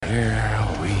Here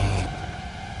we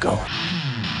go.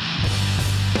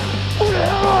 Who the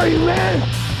hell are you, man?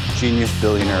 Genius,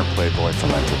 billionaire, playboy,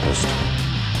 philanthropist.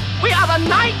 We are the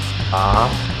knights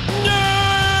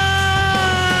Nerd!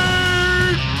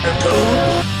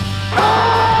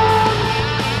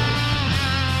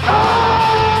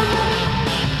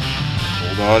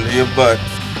 Hold on to your butt.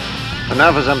 And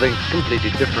now for something completely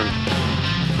different.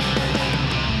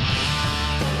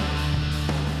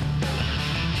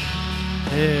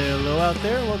 Hello out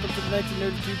there, and welcome to the Knights of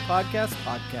Nerditude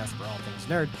podcast for all things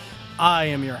nerd. I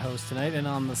am your host tonight, and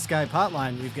on the Skype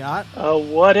hotline we've got...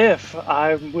 What if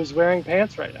I was wearing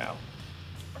pants right now?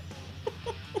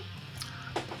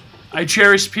 I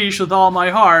cherish peace with all my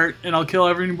heart, and I'll kill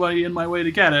everybody in my way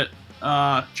to get it.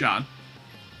 John.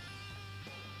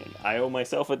 And I owe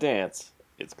myself a dance.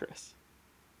 It's Chris.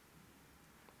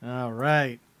 All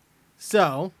right.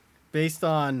 So, based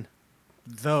on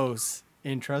those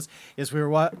intros, yes, we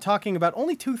were talking about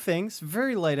only two things.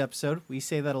 Very light episode. We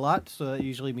say that a lot, so that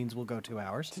usually means we'll go 2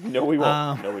 hours. No, we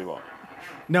won't. No, we won't.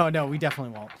 No, we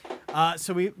definitely won't.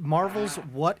 So Marvel's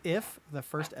What If, the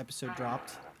first episode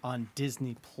dropped on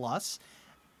Disney Plus,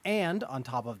 and on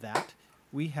top of that,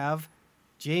 we have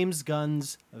James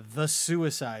Gunn's The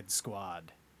Suicide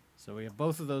Squad. So we have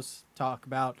both of those to talk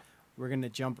about. We're going to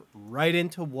jump right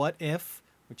into What If,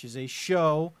 which is a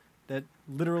show that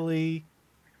literally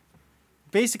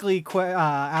basically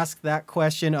ask that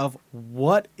question of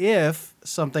what if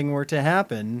something were to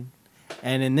happen.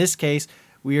 And in this case,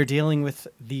 we are dealing with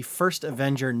the first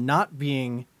Avenger not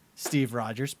being Steve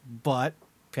Rogers, but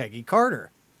Peggy Carter.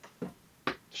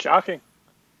 Shocking.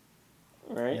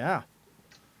 Right? Yeah.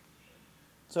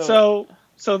 So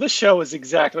this show is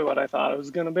exactly what I thought it was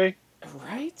going to be.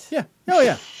 Right? Yeah. Oh,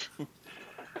 yeah.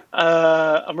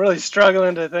 I'm really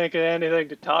struggling to think of anything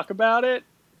to talk about it,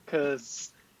 because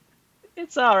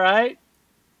it's all right.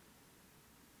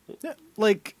 Yeah,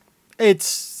 like,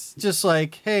 it's just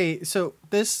like, hey, so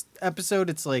this episode,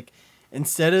 it's like,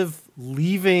 instead of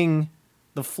leaving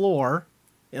the floor,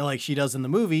 like she does in the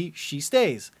movie, she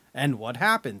stays. And what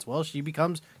happens? Well, she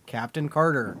becomes Captain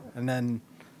Carter, and then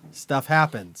stuff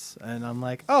happens. And I'm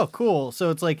like, oh, cool. So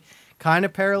it's like kind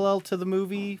of parallel to the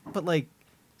movie, but like,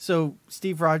 so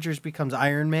Steve Rogers becomes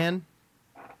Iron Man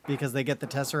because they get the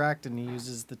Tesseract, and he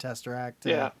uses the Tesseract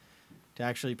to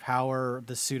actually power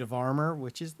the suit of armor,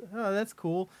 which is, that's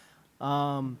cool.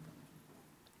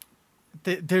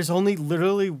 There's only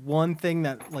literally one thing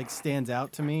that like stands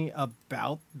out to me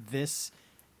about this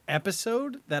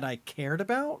episode that I cared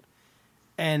about,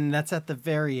 and that's at the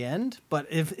very end. But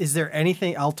is there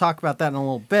anything, I'll talk about that in a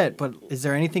little bit, but is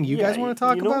there anything you guys want to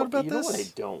talk about this? You know what I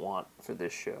don't want for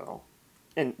this show?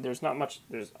 And there's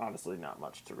honestly not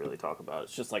much to really talk about.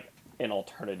 It's just like an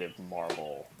alternative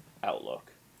Marvel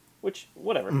outlook. Which,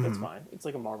 whatever, that's fine. It's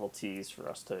like a Marvel tease for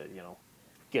us to,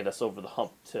 get us over the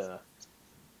hump to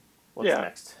what's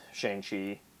next?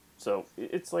 Shang-Chi. So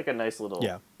it's like a nice little,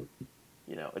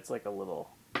 it's like a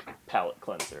little palate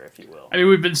cleanser, if you will. I mean,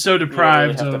 we've been so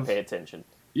deprived you really have to pay attention.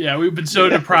 Yeah, we've been so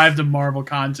deprived of Marvel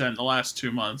content the last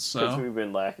 2 months. Because So we've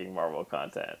been lacking Marvel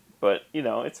content. But,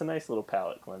 it's a nice little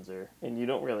palate cleanser. And you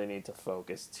don't really need to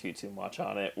focus too much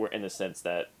on it. We're in the sense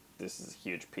that this is a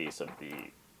huge piece of the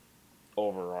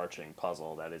overarching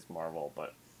puzzle that is Marvel.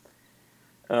 But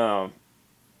the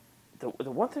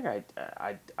one thing I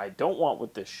don't want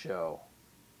with this show,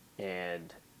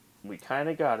 and we kind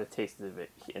of got a taste of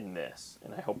it in this,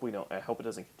 and I hope it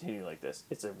doesn't continue like this.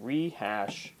 It's a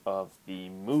rehash of the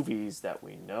movies that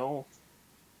we know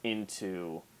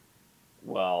into,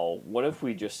 well, what if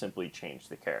we just simply change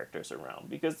the characters around?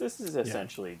 Because this is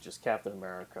essentially just Captain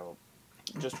America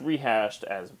just rehashed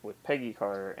as with Peggy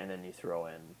Carter, and then you throw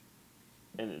in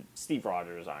and Steve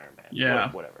Rogers, Iron Man.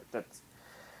 Yeah. Whatever.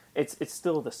 It's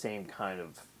still the same kind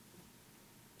of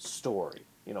story.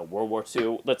 World War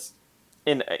II. World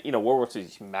War II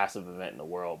is a massive event in the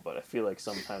world, but I feel like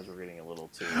sometimes we're getting a little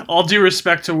too. all due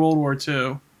respect to World War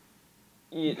II.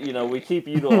 We keep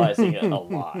utilizing it a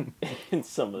lot in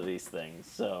some of these things.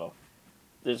 So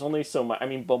there's only so much. I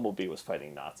mean, Bumblebee was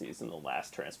fighting Nazis in the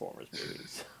last Transformers movie.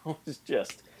 So it's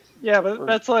just. Yeah, but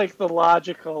that's like the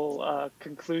logical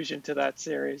conclusion to that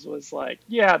series was like,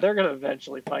 they're going to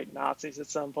eventually fight Nazis at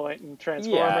some point in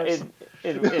Transformers. Yeah,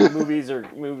 in movies or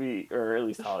at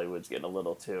least Hollywood's getting a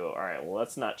little too, all right, well,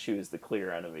 let's not choose the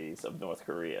clear enemies of North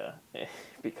Korea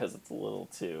because it's a little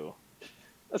too...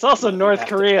 It's also North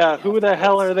Korea. Who the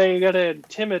hell are they going to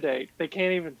intimidate? They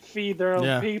can't even feed their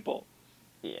own people.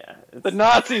 Yeah. The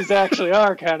Nazis actually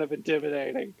are kind of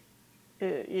intimidating.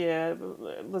 Yeah,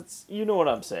 you know what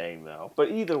I'm saying, though.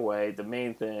 But either way, the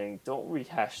main thing, don't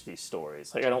rehash these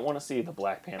stories. Like, I don't want to see the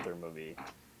Black Panther movie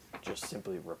just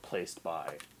simply replaced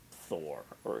by Thor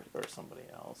or somebody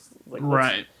else. Like,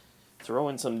 Right. let's throw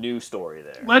in some new story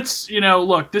there. Let's,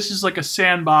 look, this is like a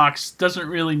sandbox. Doesn't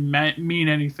really mean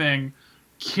anything.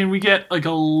 Can we get like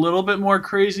a little bit more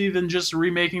crazy than just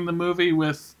remaking the movie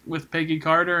with Peggy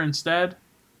Carter instead?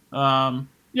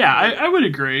 I would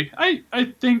agree. I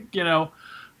think, I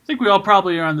think we all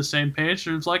probably are on the same page.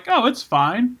 It's like, oh, it's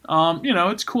fine.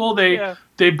 It's cool.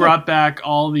 They brought back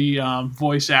all the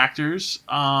voice actors.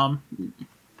 Almost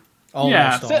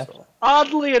Yeah. all.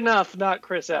 Oddly enough, not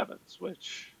Chris Evans,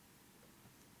 which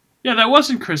Yeah, that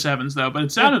wasn't Chris Evans though, but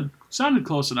it sounded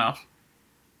close enough.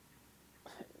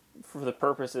 For the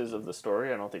purposes of the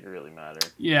story, I don't think it really mattered.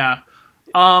 Yeah.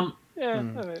 I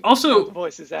mean, Also- the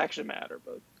voices actually matter,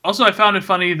 but Also, I found it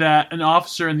funny that an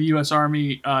officer in the U.S.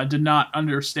 Army did not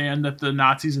understand that the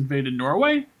Nazis invaded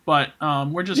Norway, but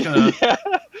we're just gonna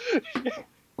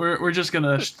we're just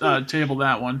gonna table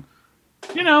that one.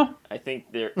 I think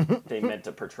they meant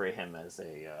to portray him as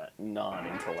a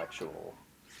non-intellectual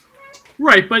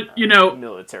Right, but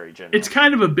military general. it's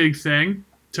kind of a big thing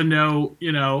to know.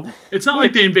 It's not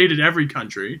like they invaded every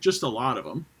country, just a lot of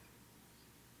them.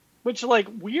 which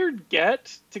weird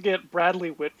to get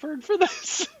Bradley Whitford for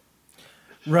this.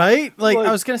 Right? Like, Like,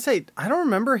 I was going to say, I don't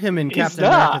remember him in he's Captain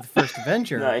not. America the First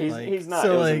Avenger. No, he's not. It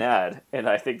was an like, ad, and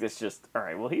I think that's just all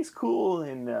right. Well, he's cool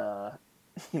in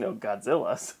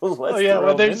Godzilla, so let's. Oh yeah, throw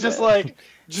well him they're in just there.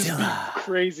 just be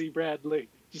crazy Bradley.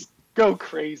 Just go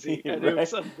crazy. And it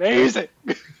was Right. amazing.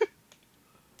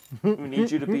 We need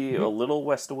you to be a little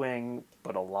West Wing,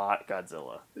 but a lot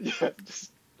Godzilla. Yeah,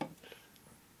 just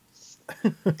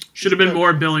Should have been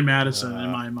more Billy Madison in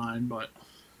my mind, but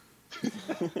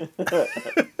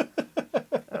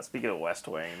Speaking of West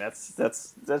Wing,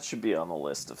 that should be on the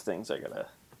list of things I gotta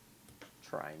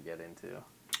try and get into.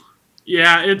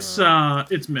 yeah, it's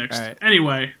mixed. All right.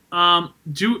 Anyway,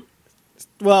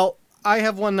 Well, I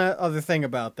have one other thing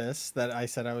about this that I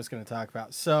said I was going to talk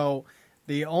about. So,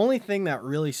 the only thing that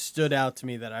really stood out to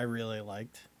me that I really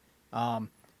liked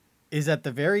is at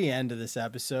the very end of this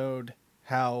episode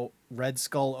how Red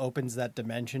Skull opens that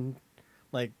dimension,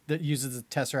 that uses the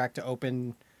Tesseract to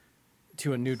open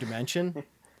to a new dimension.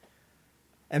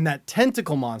 And that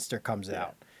tentacle monster comes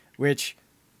out, which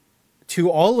to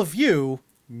all of you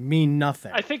mean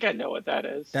nothing. I think I know what that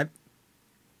is.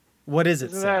 What is it?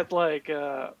 Isn't Sam?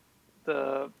 that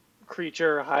the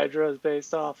creature Hydra is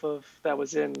based off of that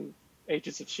was in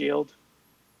Agents of S.H.I.E.L.D.?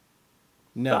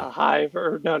 The No. Hive,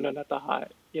 or no, not the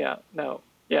Hive. Yeah, no,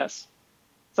 yes.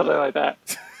 Something like that.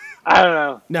 I don't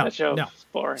know. No, That show no. is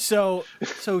boring. So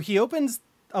he opens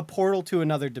a portal to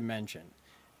another dimension,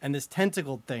 and this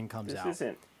tentacle thing comes This out.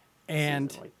 isn't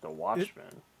like the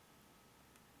Watchmen.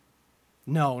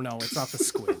 No, it's not the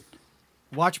squid.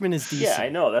 Watchmen is DC. Yeah, I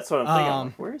know. That's what I'm thinking. I'm like,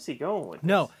 Um, where is he going with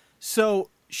No, this? so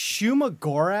Shuma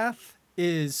Gorath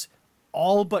is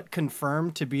all but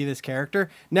confirmed to be this character.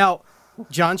 Now,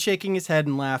 John's shaking his head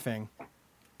and laughing,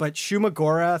 but Shuma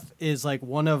Gorath is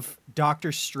one of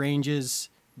Doctor Strange's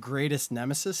greatest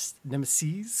nemesis.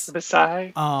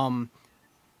 Besides,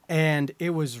 And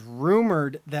it was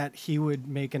rumored that he would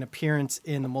make an appearance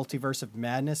in the Multiverse of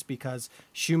Madness because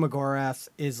Shuma Gorath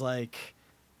is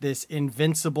this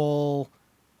invincible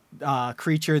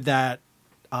creature that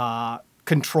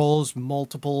controls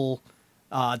multiple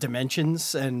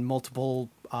dimensions and multiple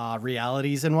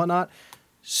realities and whatnot.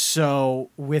 So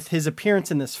with his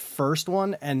appearance in this first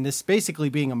one, and this basically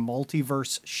being a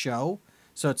multiverse show,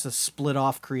 so it's a split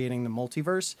off creating the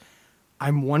multiverse,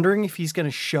 I'm wondering if he's going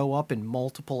to show up in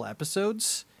multiple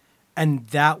episodes, and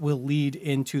that will lead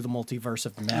into the Multiverse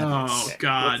of Madness. oh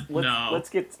god, no. Let's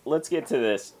get to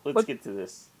this. Let's get to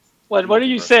this. what are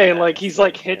you Multiverse saying? Madness He's thing,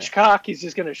 like Hitchcock? He's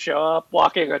just gonna show up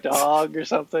walking a dog or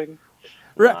something?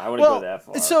 Right. I wouldn't go that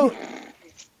far. So,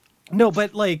 no,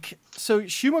 but so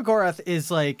Shuma Gorath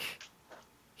is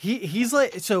he's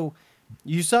so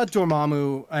you saw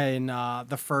Dormammu in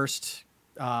the first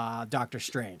Doctor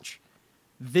Strange.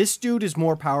 This dude is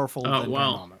more powerful than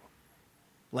Dormammu.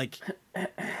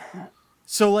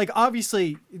 So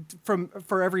obviously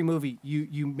for every movie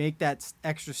you make that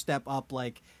extra step up,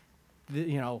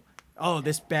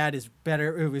 this bad is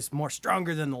better, it was more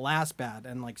stronger than the last bad,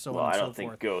 and so well, on and I so don't think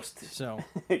forth. Ghost. So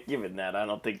Given that, I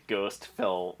don't think Ghost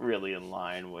fell really in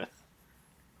line with,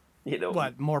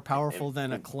 what, more powerful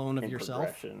than a clone of in yourself?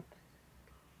 progression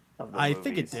of the I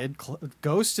think it movies. did.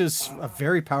 Ghost is a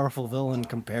very powerful villain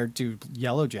compared to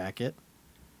Yellow Jacket,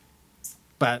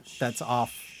 but that's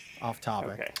off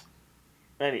topic. Okay.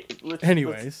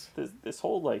 Anyways. This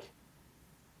whole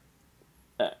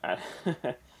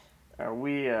are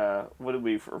we? What do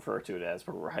we refer to it as?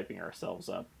 Where we're hyping ourselves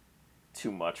up?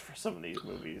 too much for some of these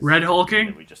movies. Red Hulking?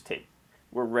 And we just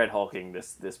we're red hulking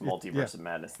this multiverse of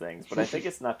madness things, but I think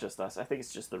it's not just us. I think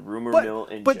it's just the rumor mill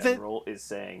in general is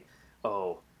saying,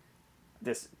 "Oh,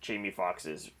 this Jamie Foxx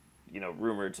is,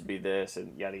 rumored to be this,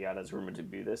 and yada yada is rumored to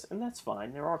be this," and that's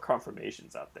fine. There are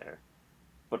confirmations out there,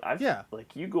 but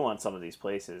like you go on some of these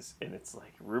places and it's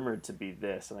like rumored to be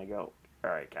this, and I go,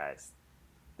 "All right, guys,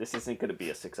 this isn't going to be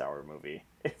a 6-hour movie.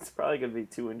 It's probably going to be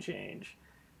 2 and change.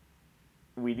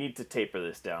 We need to taper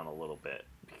this down a little bit."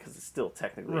 Because it's still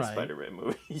technically a Spider-Man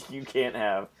movie. You can't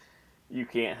have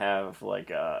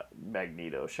like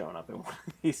Magneto showing up in one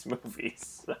of these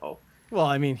movies. So, well,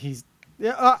 I mean,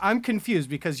 I'm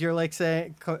confused because you're like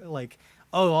saying like,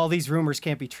 oh, all these rumors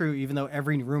can't be true, even though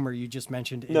every rumor you just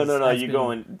mentioned is no. You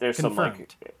go in. There's confirmed. some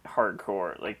like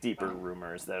hardcore, like deeper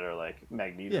rumors that are like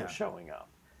Magneto showing up.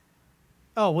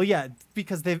 Oh well, yeah,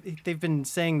 because they've been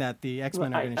saying that the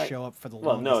X-Men are going to show up for the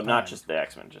longest time. Not just the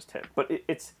X-Men, just him, but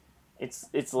it's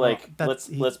like let's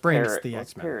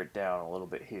pare it down a little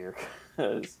bit here,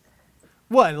 because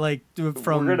what, like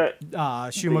from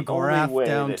Shuma Gorath down to what?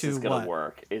 The only way this is gonna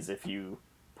work is if you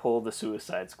pull the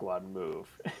Suicide Squad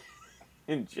move,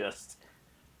 and just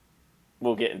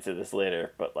we'll get into this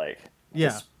later, but like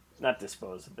not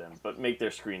dispose of them, but make their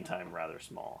screen time rather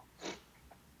small.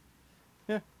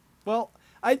 Yeah, well,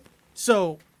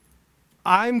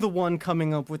 I'm the one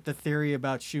coming up with the theory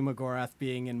about Shuma Gorath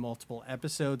being in multiple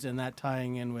episodes and that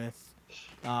tying in with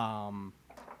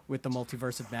the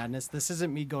Multiverse of Madness. This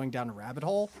isn't me going down a rabbit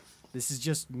hole. This is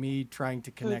just me trying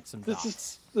to connect some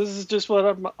dots. This is just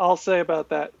what I'll say about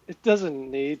that. It doesn't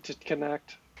need to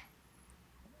connect.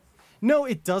 No,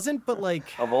 it doesn't, but like...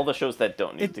 Of all the shows that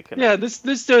don't need to connect. Yeah, this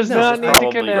does not need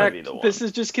to connect. This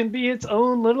is just can be its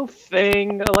own little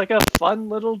thing, like a fun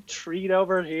little treat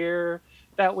over here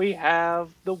that we have,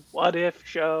 the What If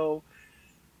show,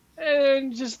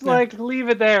 and just leave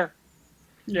it there.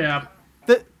 Yeah.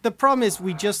 The problem is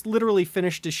we just literally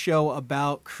finished a show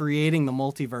about creating the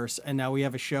multiverse, and now we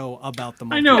have a show about the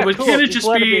multiverse. I know, but can't it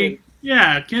just be...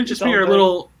 Yeah, can't it just be our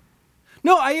little...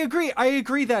 No, I agree. I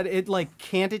agree that it,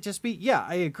 can't it just be... Yeah,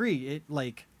 I agree.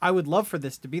 It, I would love for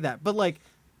this to be that. But,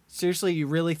 seriously, you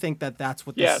really think that that's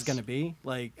what this is going to be?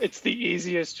 It's the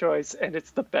easiest choice, and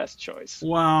it's the best choice.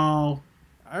 Wow.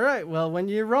 All right, well, when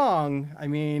you're wrong, I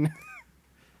mean...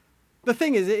 the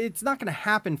thing is, it's not going to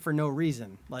happen for no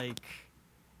reason.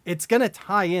 It's going to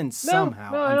tie in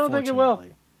somehow, No, I don't think it will.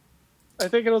 I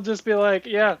think it'll just be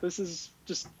this is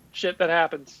just shit that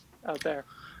happens out there.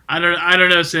 I don't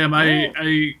know, Sam.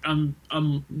 I'm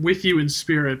with you in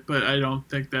spirit, but I don't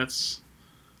think that's.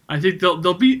 I think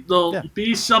there'll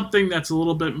be something that's a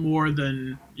little bit more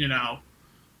than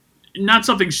not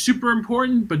something super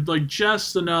important, but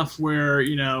just enough where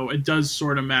it does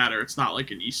sort of matter. It's not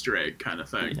like an Easter egg kind of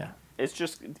thing. Yeah, it's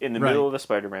just in the middle of the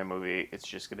Spider-Man movie. It's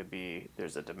just going to be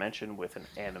there's a dimension with an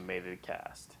animated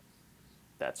cast.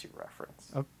 That's your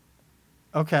reference.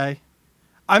 Okay.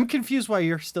 I'm confused why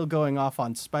you're still going off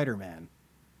on Spider-Man.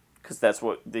 Because that's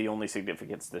what the only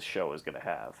significance this show is going to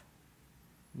have.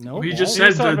 No, we just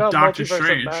said the Doctor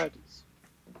Strange.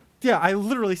 Yeah, I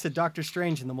literally said Doctor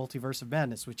Strange in the Multiverse of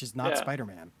Madness, which is not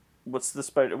Spider-Man. What's the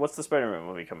Spider-Man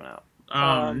movie coming out?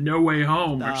 No Way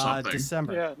Home or something.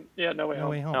 December. Yeah, No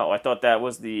Way Home. Oh, I thought that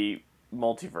was the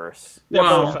multiverse.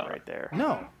 Well, right there.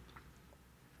 No,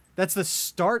 that's the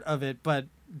start of it. But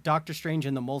Doctor Strange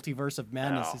in the Multiverse of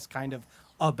Madness is kind of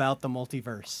about the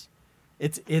multiverse.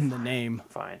 It's in the name.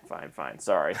 Fine.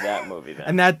 Sorry, that movie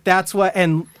then. And that's what,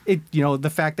 and it, the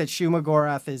fact that Shuma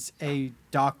Gorath is a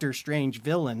Doctor Strange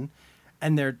villain,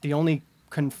 and they're the only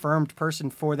confirmed person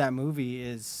for that movie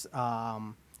is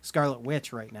Scarlet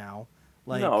Witch right now.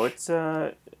 No, it's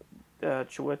Chiwetel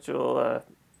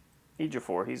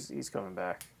Ejiofor. He's coming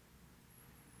back.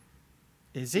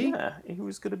 Is he? Yeah, he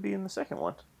was going to be in the second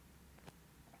one.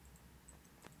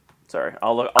 Sorry,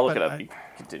 I'll look it up. You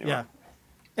continue. Yeah.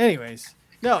 Anyways,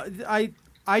 no,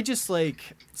 I just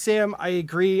Sam, I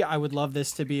agree. I would love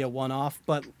this to be a one-off,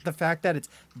 but the fact that it's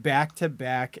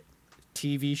back-to-back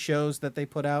TV shows that they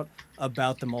put out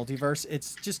about the multiverse,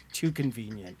 it's just too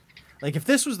convenient. If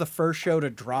this was the first show to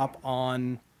drop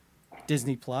on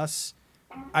Disney Plus,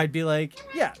 I'd be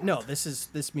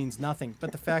this means nothing.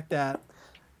 But the fact that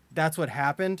that's what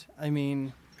happened, I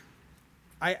mean,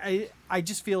 I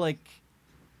just feel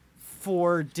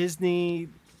for Disney,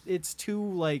 it's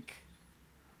too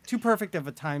perfect of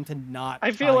a time to not. I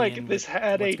feel if this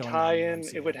had a tie-in,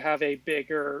 it would have a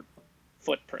bigger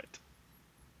footprint.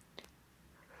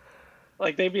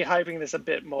 They'd be hyping this a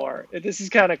bit more. This is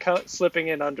kind of slipping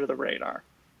in under the radar.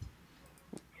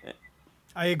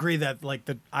 I agree that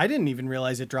I didn't even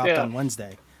realize it dropped on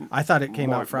Wednesday. I thought it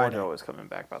came out Friday. Mordo is coming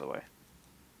back, by the way.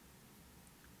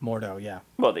 Mordo, yeah.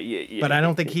 Well, but I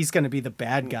don't think he's going to be the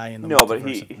bad guy in the No, but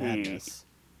Multiverse of Madness. he's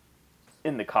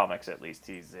in the comics at least.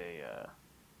 He's a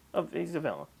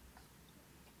villain.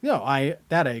 No, I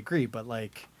agree, but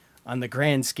like on the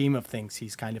grand scheme of things,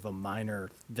 he's kind of a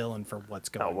minor villain for what's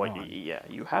going on. Yeah,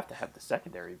 you have to have the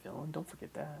secondary villain. Don't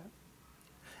forget that.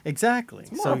 Exactly.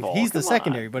 Marvel, so he's the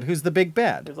secondary, but who's the big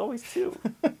bad? There's always two.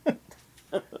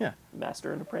 Yeah.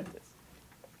 Master and apprentice.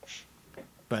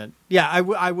 But yeah,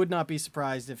 I would not be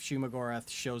surprised if Shumagorath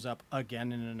shows up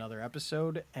again in another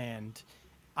episode. And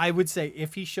I would say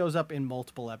if he shows up in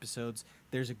multiple episodes,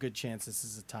 there's a good chance this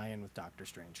is a tie-in with Doctor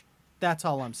Strange. That's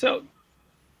all I'm saying.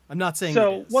 I'm not saying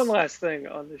so. One last thing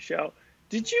on the show: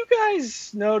 did you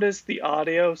guys notice the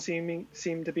audio seemed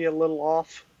to be a little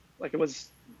off? Like it was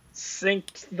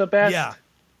synced the best. Yeah.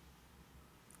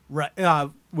 Right.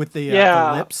 With the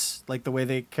lips, like the way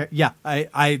they. Yeah,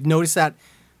 I noticed that.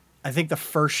 I think the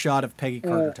first shot of Peggy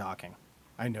Carter talking,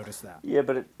 I noticed that. Yeah,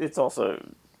 but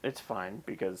it's fine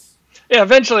because. Yeah,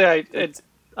 eventually you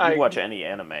watch any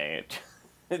anime,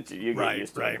 you get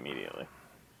used to it immediately.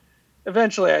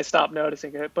 Eventually, I stopped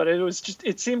noticing it, but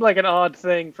it seemed like an odd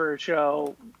thing for a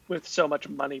show with so much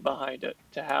money behind it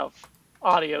to have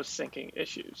audio syncing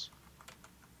issues.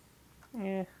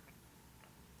 Yeah.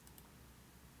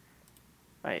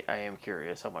 I am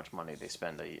curious how much money they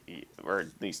spend, or at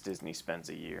least Disney spends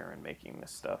a year in making this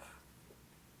stuff,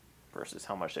 versus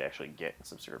how much they actually get in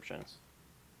subscriptions.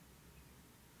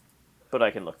 But I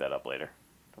can look that up later.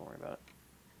 Don't worry about it.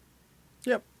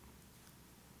 Yep.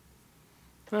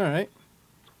 All right.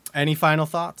 Any final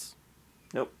thoughts?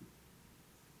 Nope.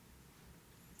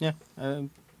 Yeah.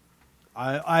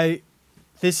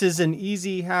 This is an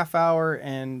easy half hour,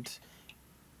 and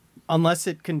unless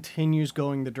it continues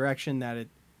going the direction that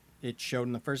it showed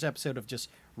in the first episode of just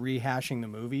rehashing the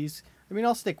movies, I mean,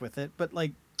 I'll stick with it, but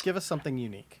like, give us something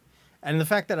unique. And the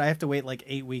fact that I have to wait like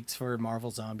 8 weeks for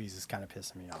Marvel Zombies is kind of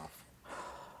pissing me off.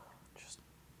 Just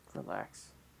relax.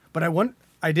 But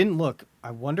I didn't look.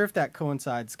 I wonder if that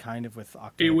coincides kind of with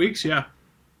October. 8 weeks, yeah.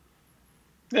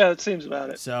 Yeah, it seems about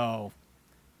it. So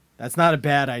that's not a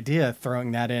bad idea,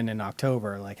 throwing that in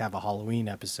October, like have a Halloween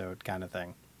episode kind of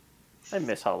thing. I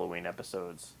miss Halloween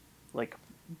episodes, like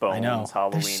Bones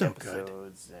Halloween so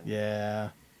episodes. And... Yeah,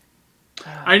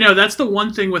 I know that's the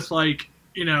one thing with like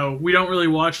we don't really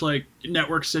watch like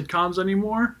network sitcoms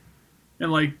anymore,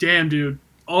 and like damn dude,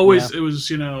 always it was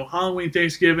Halloween,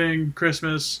 Thanksgiving,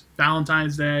 Christmas,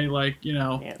 Valentine's Day, like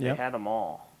Yeah, they had them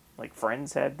all. Like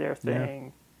Friends had their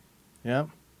thing. Yep.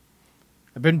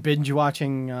 I've been binge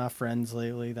watching Friends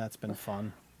lately. That's been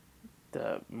fun.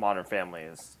 The Modern Family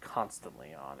is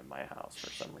constantly on in my house for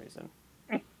some reason.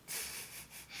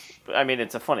 I mean,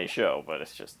 it's a funny show, but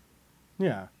it's just...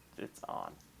 Yeah. It's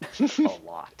on. A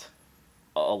lot.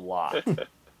 A lot.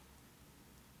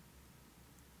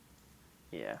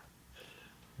 Yeah.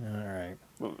 All right.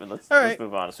 Let's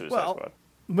move on to Suicide Squad.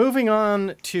 Moving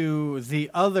on to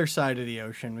the other side of the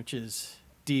ocean, which is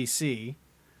DC.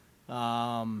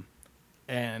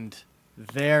 And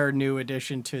their new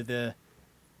addition to the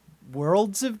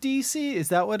Worlds of DC? Is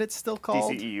that what it's still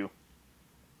called? DCEU.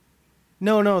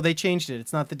 No, they changed it.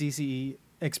 It's not the DCE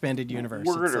Expanded Universe.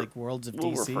 It's like Worlds of DC.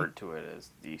 We'll refer to it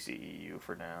as DCEU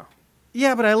for now.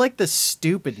 Yeah, but I like the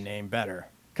stupid name better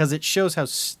because it shows how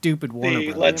stupid Warner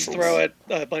Brothers. Let's throw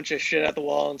a bunch of shit at the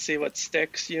wall and see what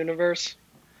sticks universe.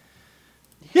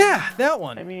 Yeah, that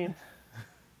one. I mean...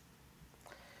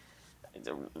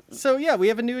 So yeah, we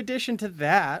have a new addition to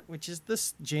that, which is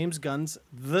this James Gunn's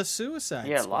The Suicide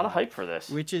Squad. Yeah, a lot of hype for this.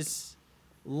 Which is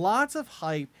lots of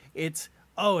hype. It's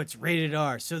rated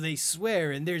R, so they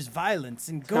swear and there's violence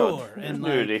and gore and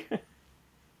nudity.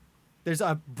 There's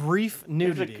a brief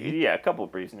nudity. A couple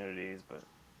of brief nudities, but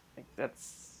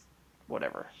that's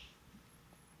whatever.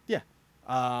 Yeah,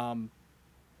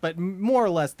 but more or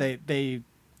less they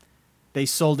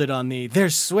sold it on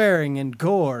there's swearing and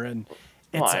gore and.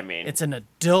 It's an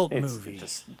adult movie.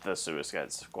 It's the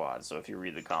Suicide Squad, so if you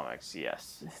read the comics,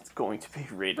 yes, it's going to be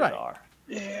rated R.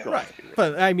 Yeah, right.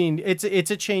 But I mean, it's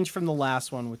a change from the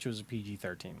last one, which was a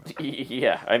PG-13 movie.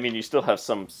 Yeah, I mean, you still have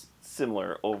some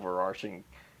similar overarching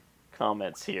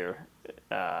comments here.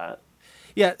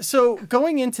 Yeah. So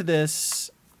going into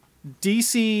this,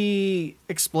 DC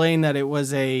explained that it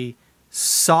was a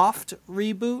soft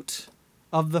reboot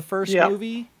of the first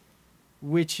movie,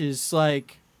 which is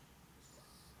like.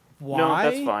 Why?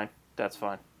 No, that's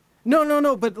fine.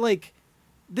 No. But like,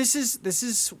 this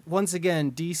is once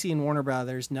again DC and Warner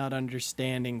Brothers not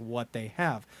understanding what they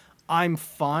have. I'm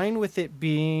fine with it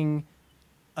being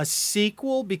a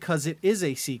sequel because it is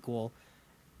a sequel,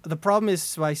 the problem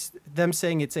is by them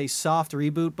saying it's a soft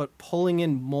reboot, but pulling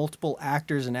in multiple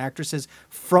actors and actresses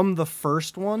from the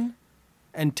first one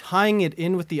and tying it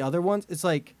in with the other ones. It's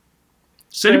like,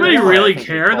 does anybody really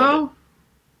care though?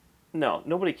 No,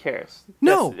 nobody cares.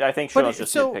 No, I think Sean's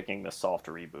just nitpicking the soft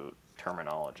reboot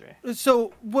terminology.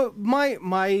 So what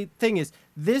my thing is,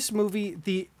 this movie,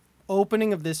 the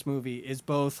opening of this movie is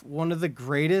both one of the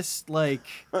greatest like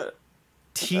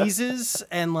teases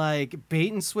and like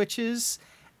bait and switches,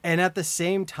 and at the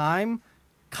same time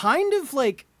kind of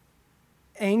like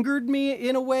angered me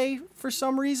in a way for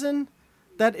some reason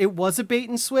that it was a bait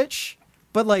and switch,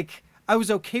 but like I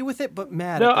was okay with it but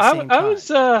mad at the same time. I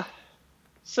was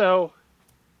so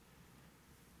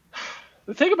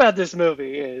the thing about this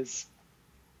movie is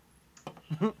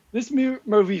this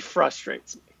movie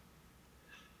frustrates me.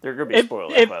 There are going to be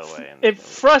spoilers, by the way. It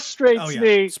frustrates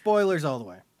me. Spoilers all the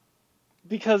way.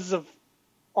 Because of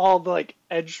all the like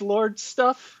edgelord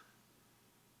stuff,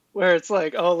 where it's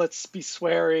like, oh, let's be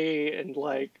sweary and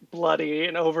like bloody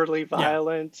and overly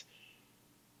violent.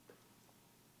 Yeah.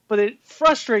 But it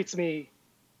frustrates me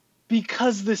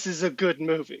because this is a good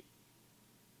movie.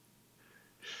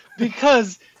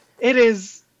 Because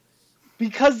this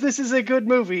is a good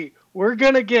movie, we're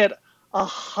gonna get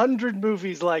 100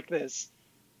 movies like this,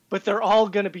 but they're all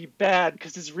gonna be bad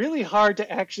because it's really hard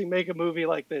to actually make a movie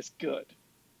like this good.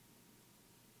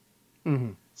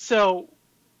 Mm-hmm. So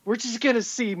we're just gonna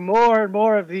see more and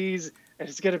more of these, and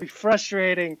it's gonna be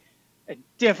frustrating and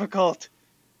difficult.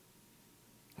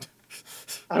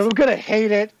 I'm gonna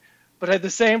hate it, but at the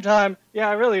same time, yeah,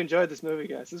 I really enjoyed this movie,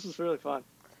 guys. This was really fun.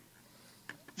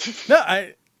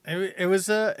 No, it was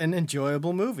an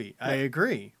enjoyable movie. I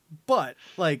agree, but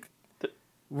like,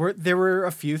 there were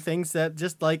a few things that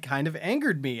just like kind of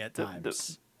angered me at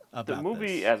times. The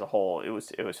movie as a whole, it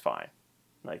was fine.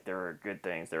 Like there were good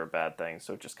things, there were bad things,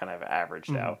 so it just kind of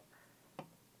averaged out.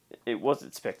 It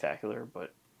wasn't spectacular,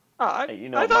 but I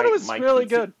thought it was really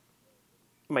good.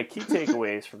 My key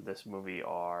takeaways from this movie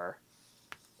are,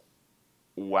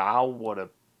 wow, what a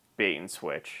bait and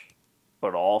switch.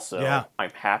 But also,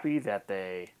 I'm happy that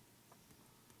they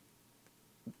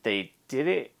did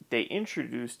it. They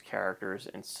introduced characters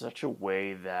in such a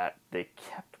way that they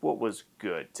kept what was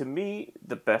good. To me,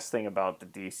 the best thing about the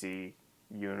DC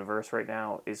universe right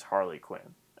now is Harley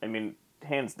Quinn. I mean,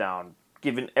 hands down,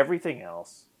 given everything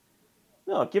else.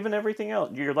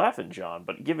 You're laughing, John,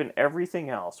 but given everything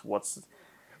else,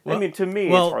 to me,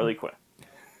 it's Harley Quinn.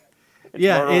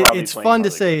 It's fun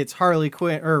to say it's Harley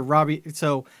Quinn or Robbie.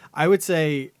 So I would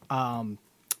say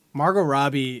Margot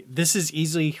Robbie, this is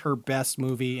easily her best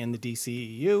movie in the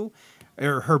DCEU,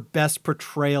 or her best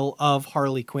portrayal of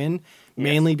Harley Quinn,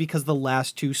 mainly because the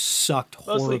last two sucked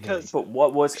horribly. But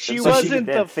what was she wasn't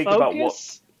the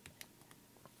focus?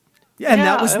 Yeah, and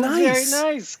that was nice.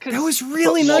 Very nice. That was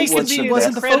really nice that she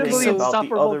wasn't the focus.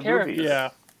 Insufferable character. Yeah.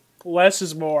 Less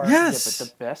is more. Yes. Yeah,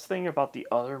 but the best thing about the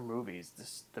other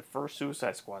movies, the first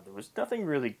Suicide Squad, there was nothing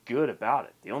really good about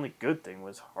it. The only good thing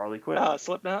was Harley Quinn.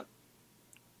 Slipknot.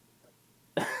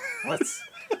 Let's.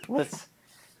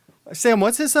 Sam,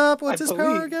 what's his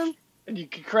power again? And you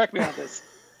can correct me on this.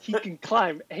 He can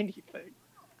climb anything.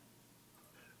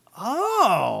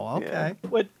 Oh, okay. Yeah.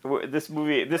 What this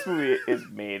movie is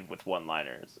made with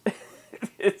one-liners.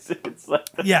 it's like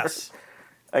yes.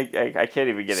 I can't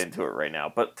even get into it right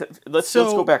now, but let's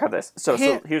go back on this. So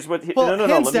here's what. No.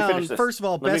 Let me finish this. First of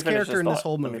all, best character in this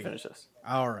whole movie. Let me finish this.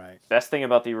 All right. Best thing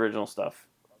about the original stuff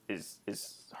is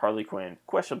Harley Quinn,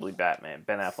 questionably Batman,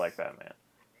 Ben Affleck Batman,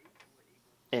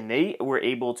 and they were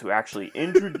able to actually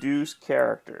introduce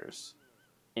characters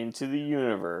into the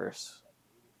universe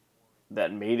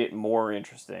that made it more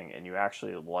interesting, and you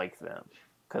actually like them.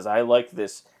 Because I like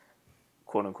this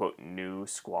quote-unquote new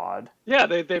squad. Yeah,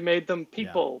 they made them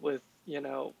people with,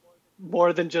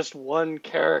 more than just one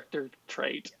character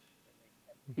trait.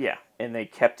 Yeah, and they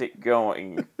kept it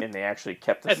going, and they actually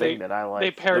kept the thing that I like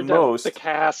they paired the most. The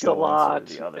cast a lot,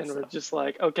 and we're just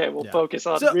like, okay, we'll focus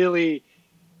on really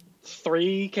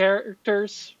 3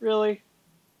 characters, really?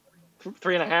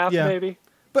 3.5, maybe?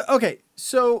 But, okay,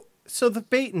 so the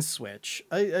bait and switch,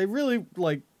 I really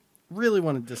want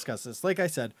to discuss this. Like I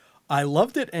said, I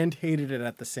loved it and hated it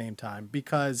at the same time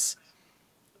because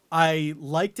I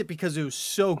liked it because it was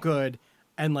so good,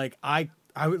 and like I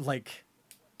would like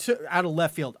out of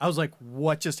left field, I was like,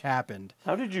 "What just happened?"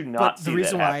 How did you not see that happening? The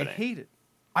reason why I hate it,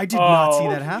 I did not see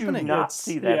that happening. Did you not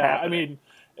see that happening? I mean,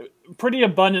 pretty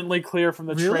abundantly clear from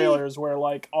the trailers where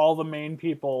like all the main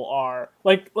people are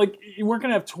like you weren't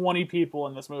gonna have 20 people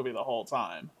in this movie the whole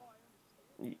time.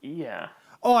 Yeah.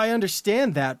 Oh, I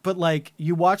understand that, but like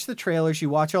you watch the trailers, you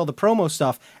watch all the promo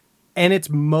stuff, and it's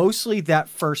mostly that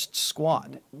first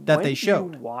squad that they showed.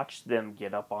 When you watched them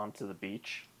get up onto the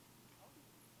beach,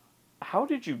 how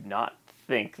did you not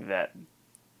think that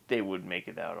they would make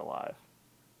it out alive?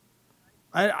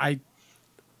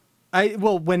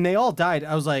 Well, when they all died,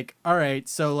 I was like, all right,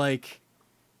 so like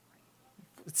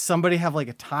somebody have like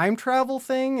a time travel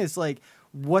thing? Is like,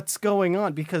 what's going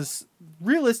on? Because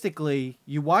realistically,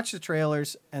 you watch the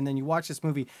trailers and then you watch this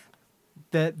movie,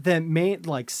 the main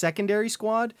like secondary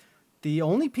squad, the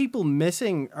only people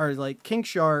missing are like King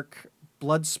Shark,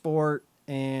 Bloodsport,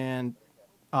 and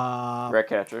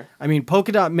Ratcatcher. I mean,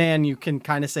 Polka Dot Man, you can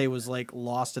kind of say was like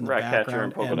lost in the Ratcatcher background.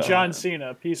 and Polka Dot John Man.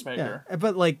 Cena, Peacemaker. Yeah,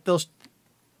 but like those,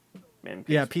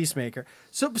 Peacemaker.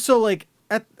 So like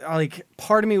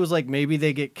part of me was like, maybe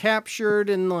they get captured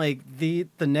and like the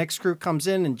next crew comes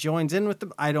in and joins in with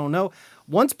them. I don't know.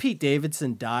 Once Pete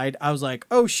Davidson died, I was like,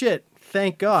 oh shit,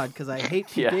 thank God, because I hate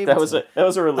Pete Davidson. that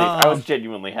was a relief. I was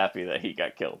genuinely happy that he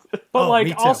got killed. But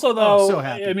like also though, so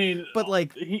happy. I mean, but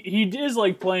like he is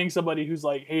like playing somebody who's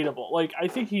like hateable. Like I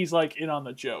think he's like in on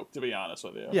the joke, to be honest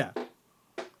with you. Yeah.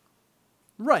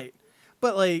 Right,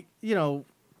 but like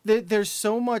there's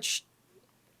so much.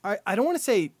 I don't want to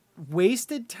say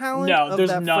wasted talent. No, of there's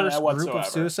that none first whatsoever. group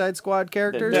of Suicide Squad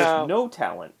characters. There's no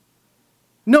talent.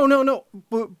 No.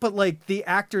 But like the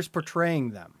actors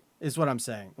portraying them is what I'm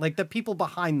saying. Like the people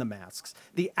behind the masks,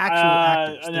 the actual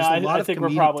actors. There's a lot of think comedic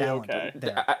we're probably talent okay.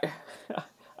 there.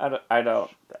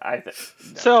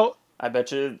 So I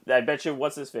bet you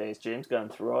what's his face? James Gunn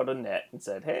threw out a net and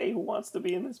said, "Hey, who wants to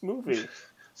be in this movie?"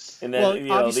 And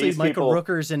then obviously these Michael people,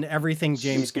 Rooker's in everything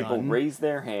James Gunn. These people raise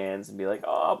their hands and be like,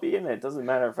 "Oh, I'll be in it. Doesn't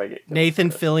matter if I get killed."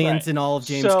 Nathan Fillion's in all of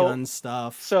James Gunn's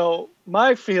stuff. So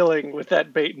my feeling with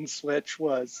that bait and switch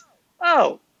was,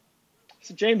 so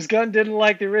James Gunn didn't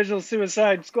like the original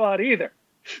Suicide Squad either.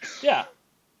 Yeah.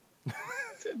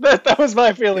 that was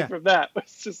my feeling from that.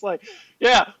 It's just like,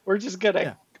 we're just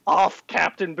gonna off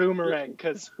Captain Boomerang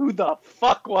because who the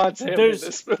fuck wants him in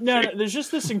this movie? No, there's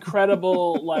just this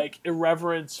incredible like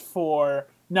irreverence for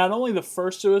not only the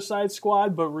first Suicide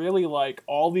Squad, but really like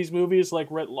all these movies like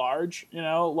writ large.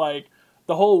 Like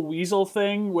the whole Weasel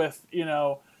thing with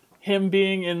him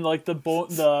being in like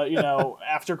the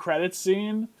after credits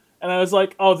scene. And I was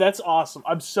like, oh, that's awesome.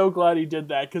 I'm so glad he did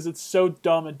that because it's so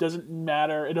dumb. It doesn't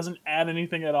matter. It doesn't add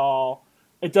anything at all.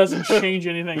 It doesn't change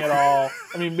anything at all.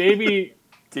 I mean, maybe...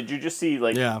 Did you just see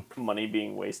money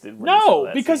being wasted? No,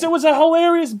 because it was a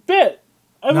hilarious bit.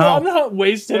 I'm not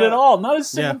wasted at all. Not a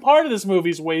single part of this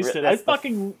movie's wasted.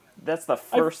 That's the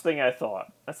first thing I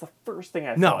thought. That's the first thing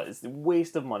I thought is the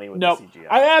waste of money with the CGI.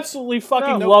 I absolutely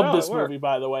fucking love this movie,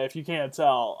 by the way, if you can't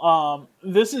tell.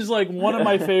 This is like one of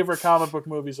my favorite comic book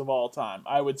movies of all time,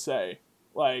 I would say.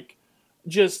 Like,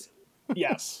 just,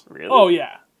 yes. Really? Oh,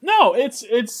 yeah. No, it's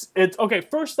okay,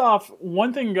 first off,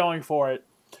 one thing going for it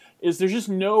is there's just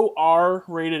no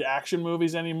R-rated action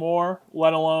movies anymore,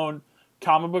 let alone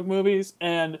comic book movies,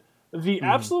 and the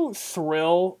absolute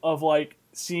thrill of, like,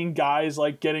 seeing guys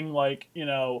like getting like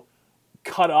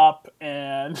cut up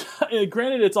and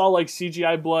granted it's all like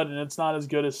CGI blood and it's not as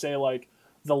good as say like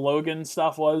the Logan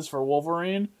stuff was for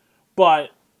Wolverine,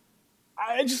 but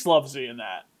I just love seeing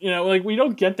that. Like we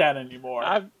don't get that anymore.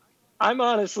 I'm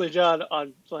honestly, John,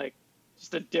 on like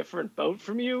just a different boat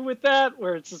from you with that,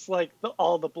 where it's just like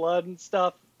all the blood and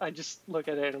stuff. I just look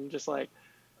at it and I'm just like,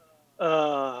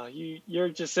 you're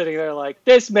just sitting there like,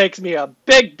 this makes me a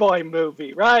big boy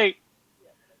movie, right?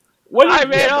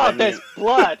 This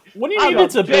blood. What do you mean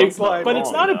it's a big boy? But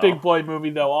it's not a big boy movie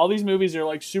though. All these movies are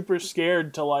like super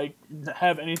scared to like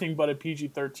have anything but a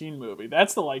PG-13 movie.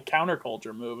 That's the like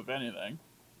counterculture move, if anything.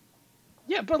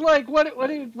 Yeah, but like, what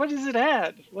does it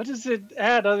add? What does it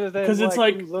add other than because it's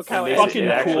like look how fucking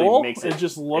cool? It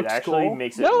just looks cool.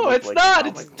 No, it's not.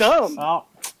 It's dumb. Oh.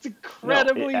 It's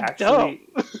incredibly dumb.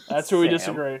 That's where we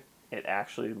disagree. It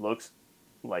actually looks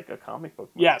like a comic book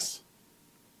movie. Yes.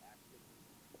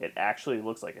 It actually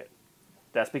looks like it.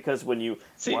 That's because when you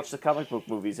watch the comic book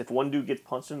movies, if one dude gets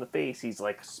punched in the face, he's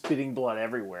like spitting blood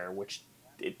everywhere, which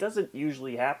it doesn't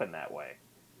usually happen that way.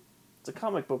 It's a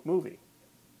comic book movie.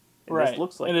 Right.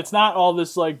 Looks like and it's not all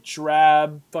this like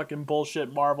drab fucking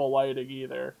bullshit Marvel lighting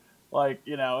either. Like,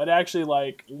 it actually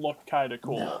like looked kind of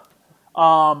cool.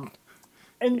 No.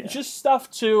 Just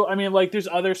stuff too. I mean, like there's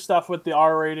other stuff with the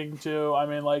R rating too. I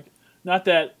mean, like not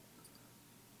that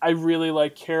I really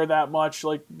like care that much,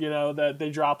 like, that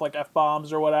they drop like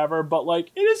F-bombs or whatever, but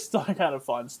like it is still kind of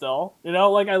fun still.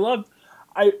 Like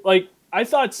I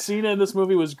thought Cena in this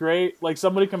movie was great. Like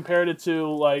somebody compared it to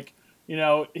like,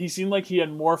 he seemed like he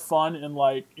had more fun in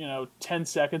like, 10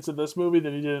 seconds of this movie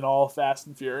than he did in all Fast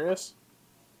and Furious.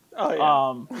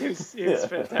 Oh yeah, he was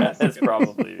fantastic. That's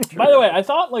probably true. By the way, I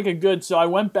thought like a good. So I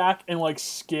went back and like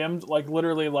skimmed, like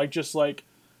literally, like just like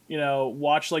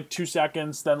watched like 2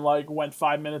 seconds, then like went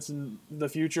 5 minutes in the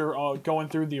future, going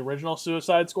through the original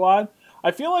Suicide Squad.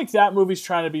 I feel like that movie's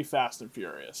trying to be Fast and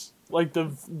Furious, like the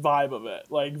vibe of it,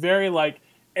 like very like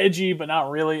edgy but not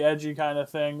really edgy kind of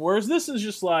thing. Whereas this is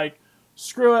just like,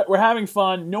 screw it, we're having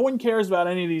fun. No one cares about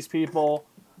any of these people.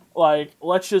 Like,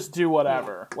 let's just do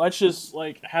whatever. Let's just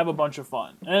like have a bunch of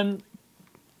fun. And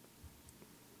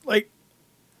like,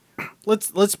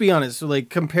 let's be honest. So, like,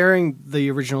 comparing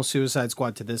the original Suicide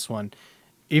Squad to this one,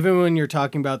 even when you're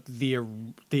talking about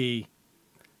the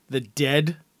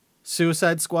dead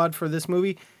Suicide Squad for this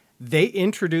movie, they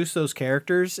introduced those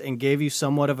characters and gave you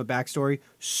somewhat of a backstory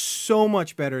so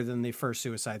much better than the first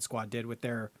Suicide Squad did with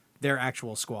their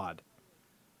actual squad.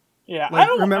 Yeah, like, I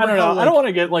don't know. How, I don't want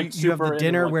to get like you super have the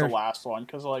dinner into like, where the last one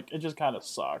because like it just kind of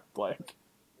sucked. Like,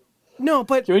 no,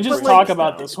 but can we just but, talk like,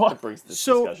 about this one?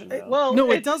 So, well,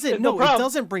 no, it doesn't. No, it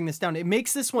doesn't bring this down. It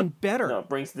makes this one better. No, it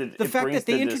brings the fact brings that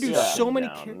they the introduced so many,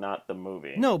 not the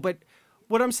movie. No, but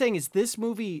what I'm saying is this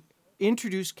movie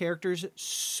introduced characters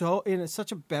in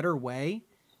such a better way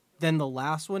than the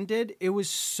last one did. It was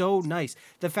so nice.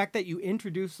 The fact that you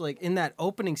introduced, like, in that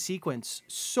opening sequence,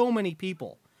 so many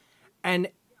people, and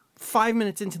 5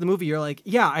 minutes into the movie, you're like,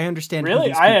 yeah, I understand.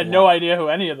 Really, I had no idea who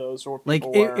any of those were. Like,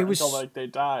 it was until like they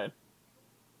died.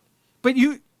 But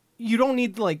you don't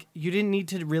need, like, you didn't need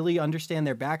to really understand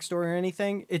their backstory or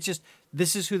anything. It's just,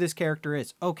 this is who this character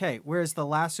is. Okay. Whereas the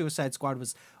last Suicide Squad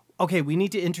was, okay, we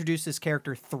need to introduce this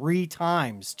character 3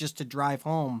 times just to drive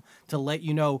home to let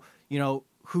you know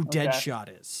who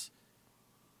Deadshot is.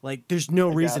 Like, there's no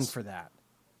reason for that.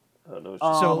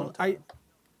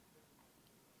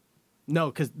 No,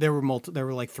 because there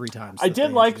were like 3 times. I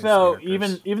did like though,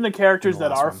 even the characters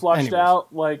that are flushed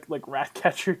out, like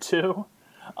Ratcatcher 2.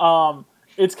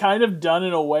 It's kind of done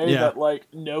in a way that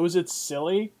like knows it's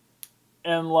silly,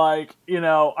 and like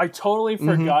I totally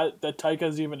forgot that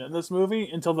Taika's even in this movie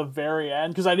until the very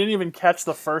end because I didn't even catch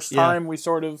the first time we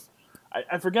sort of.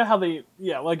 I forget how they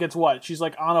like it's what she's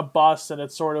like on a bus and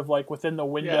it's sort of like within the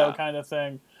window kind of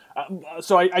thing.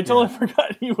 So I totally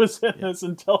forgot he was in this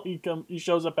until he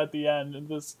shows up at the end and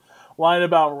this line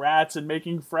about rats and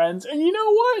making friends. And you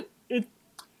know what?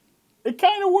 It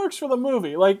kind of works for the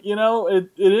movie. Like,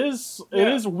 it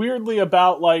is weirdly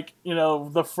about like,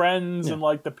 the friends and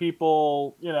like the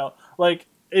people, like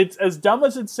it's as dumb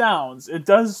as it sounds. It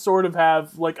does sort of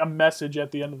have like a message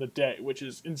at the end of the day, which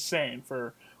is insane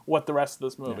for what the rest of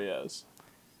this movie is.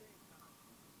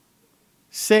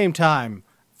 Same time.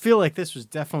 Feel like this was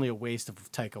definitely a waste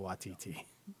of Taika Waititi.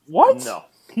 What? No.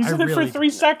 He's in it for 3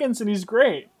 seconds and he's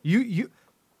great.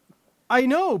 I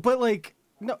know, but like,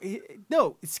 no,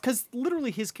 it's because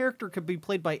literally his character could be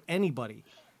played by anybody.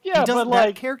 Yeah, but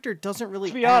like, that character doesn't really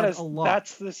to be add honest, a lot.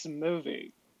 that's this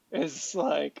movie. Is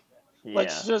like,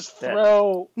 let's just that-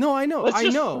 throw. No, I know, Let's I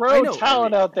just know, throw I know.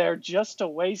 talent out there just to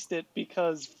waste it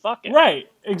because fuck it. Right,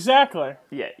 exactly.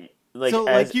 Yeah, like So,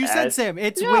 as, like you said, Sam,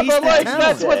 it's Yeah, wasted but like talent.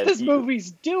 that's what this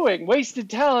movie's doing. Wasted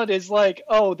talent is like,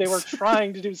 oh, they were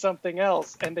trying to do something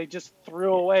else and they just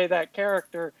threw away that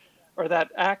character or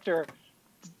that actor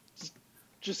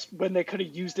just when they could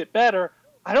have used it better.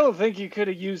 I don't think you could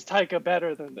have used Taika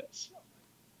better than this.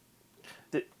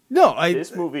 No,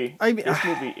 this movie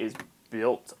is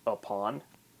built upon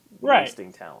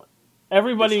wasting talent.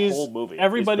 Everybody's whole movie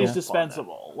everybody's is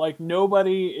dispensable. Like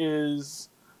nobody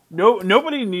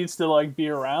needs to like be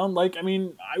around. Like I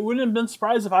mean, I wouldn't have been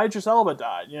surprised if Idris Elba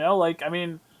died. Like I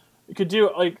mean, you could do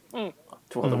like.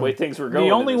 Well, the way things were going.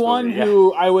 The only one movie,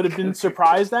 who I would have been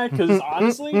surprised at, because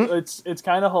honestly, it's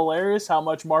kind of hilarious how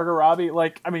much Margot Robbie,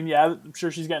 like, I mean, yeah, I'm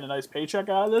sure she's getting a nice paycheck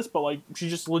out of this, but like, she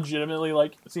just legitimately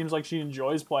like seems like she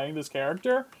enjoys playing this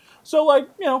character. So like,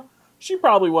 she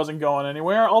probably wasn't going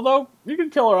anywhere. Although you can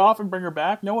kill her off and bring her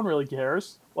back, no one really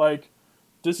cares. Like,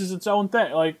 this is its own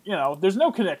thing. Like, there's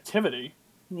no connectivity.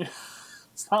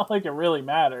 It's not like it really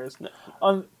matters.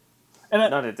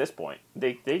 Not at this point.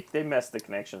 They messed the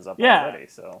connections up already.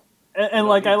 So and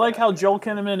like I like how Joel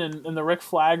Kinnaman in the Rick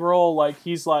Flag role, like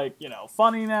he's like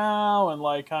funny now and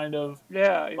like kind of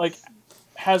like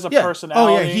has a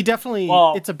personality. Oh yeah, he definitely.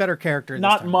 It's a better character.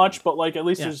 Not much, but like at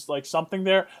least there's like something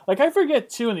there. Like I forget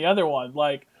too in the other one,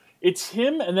 like it's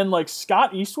him and then like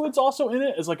Scott Eastwood's also in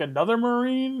it as like another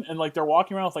Marine, and like they're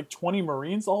walking around with like 20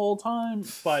 Marines the whole time.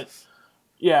 But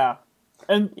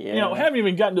and haven't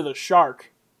even gotten to the shark.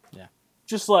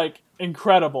 Just like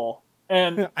incredible,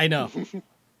 and I know.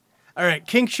 All right,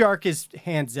 King Shark is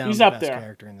hands down he's the up best there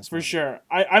character in this for movie. sure.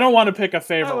 I don't want to pick a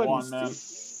favorite one, man.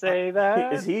 say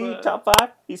that. Is he but top 5?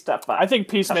 He's top 5. I think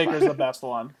Peacemaker's the best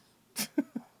one.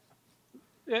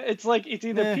 it's like it's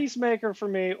either Peacemaker for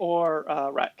me or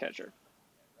Ratcatcher.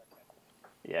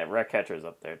 Yeah, Ratcatcher's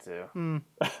up there too.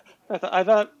 I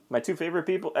thought my two favorite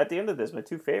people at the end of this. My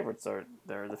two favorites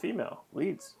they're the female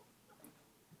leads.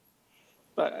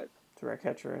 But it's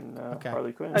Ratcatcher and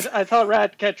Harley Quinn. I thought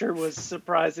Ratcatcher was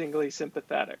surprisingly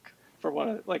sympathetic for one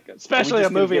of especially a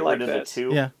movie like this.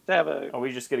 Yeah. To have a. Are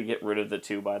we just gonna get rid of the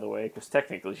 2, by the way? Because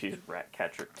technically she's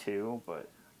Ratcatcher 2, but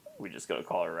we just gonna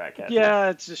call her Ratcatcher.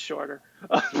 Yeah, it's just shorter.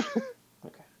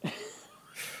 Okay.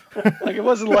 Like it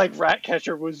wasn't like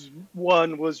Ratcatcher was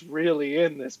really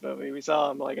in this movie. We saw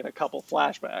him like in a couple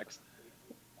flashbacks.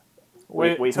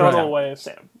 Wait, total waste.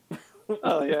 Sam.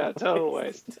 Oh yeah, total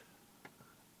waste.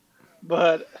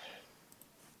 But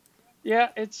yeah,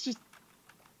 it's just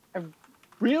I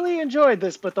really enjoyed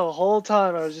this, but the whole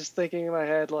time I was just thinking in my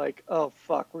head like, oh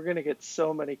fuck, we're gonna get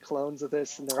so many clones of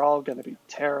this, and they're all gonna be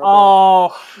terrible.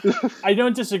 Oh, I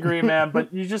don't disagree, man,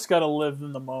 but you just gotta live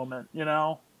in the moment, you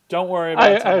know. Don't worry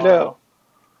about tomorrow.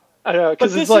 I know,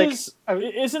 because it's like,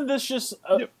 isn't this just?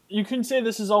 You can say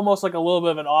this is almost like a little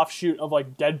bit of an offshoot of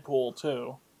like Deadpool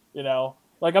too. You know,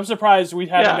 like I'm surprised we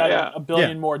haven't got a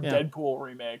billion more Deadpool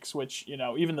remakes, which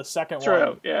even the second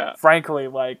one, frankly,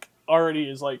 like already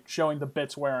is like showing the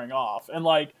bits wearing off, and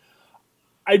like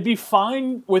I'd be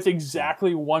fine with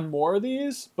exactly one more of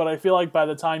these, but I feel like by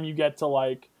the time you get to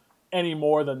like any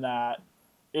more than that,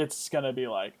 it's gonna be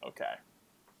like okay.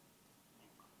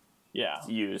 Yeah. It's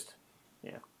used.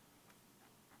 Yeah.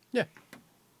 Yeah.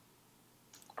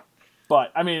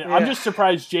 But I mean, I'm just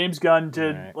surprised James Gunn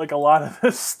did like a lot of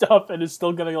this stuff and is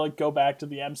still gonna like go back to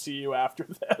the MCU after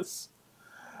this,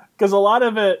 because a lot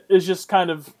of it is just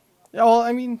kind of. Well,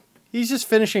 I mean, he's just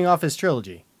finishing off his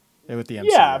trilogy with the MCU.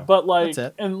 Yeah, but like, that's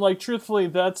it. and like, truthfully,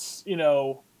 that's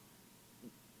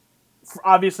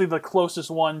obviously the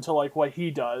closest one to like what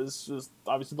he does is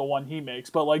obviously the one he makes,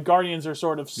 but like Guardians are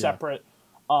sort of separate.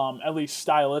 At least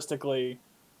stylistically,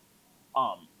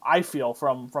 I feel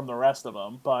from the rest of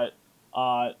them. But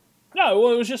no,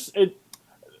 well, it was just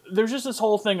there's just this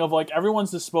whole thing of like everyone's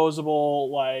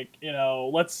disposable. Like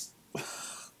let's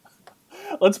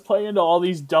let's play into all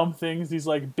these dumb things. These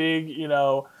like big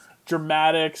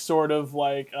dramatic sort of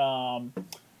like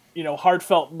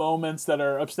heartfelt moments that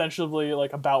are ostensibly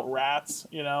like about rats.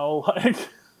 Like.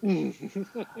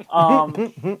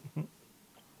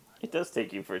 It does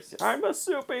take you for I'm a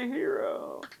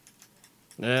superhero.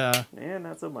 Yeah. Yeah,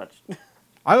 not so much.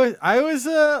 I was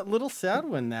a little sad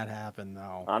when that happened,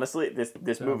 though. Honestly,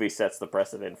 this movie sets the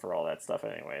precedent for all that stuff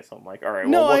anyway. So I'm like, all right.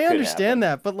 No, well, what I could understand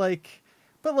happen? that,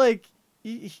 but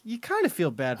you kind of feel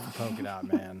bad for Polka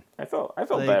Dot Man. I felt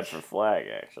bad for Flag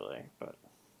actually, but.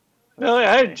 No,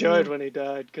 I enjoyed when he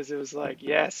died because it was like,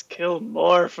 yes, kill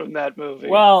more from that movie.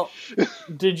 Well,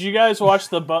 did you guys watch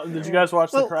the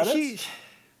credits?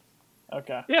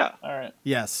 Okay. Yeah. All right.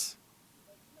 Yes.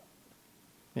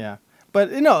 Yeah. But,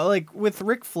 like, with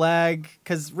Rick Flag,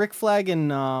 because Rick Flag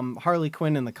and Harley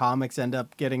Quinn in the comics end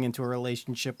up getting into a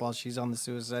relationship while she's on the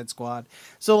Suicide Squad.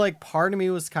 So, like, part of me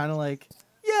was kind of like,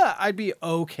 yeah, I'd be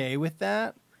okay with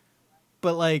that.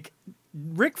 But, like,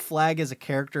 Rick Flag as a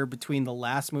character between the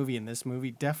last movie and this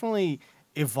movie definitely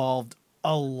evolved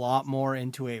a lot more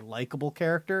into a likable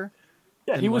character.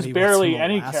 Yeah, he was barely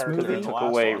any character. Movie. They took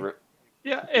away...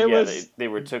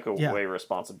 They took away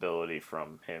responsibility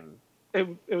from him.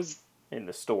 It was in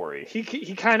the story. He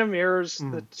kind of mirrors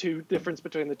the difference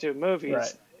between the two movies.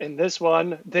 Right. In this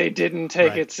one, they didn't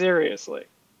take it seriously.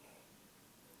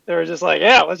 They were just like,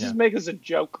 let's just make this a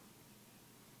joke.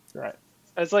 Right.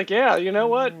 It's like, you know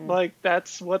what? Like,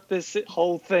 that's what this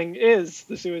whole thing is,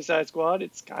 the Suicide Squad.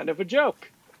 It's kind of a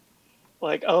joke.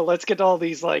 Like, oh, let's get all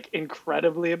these, like,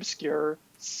 incredibly obscure,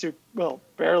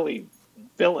 barely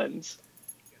villains.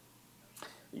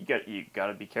 You got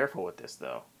to be careful with this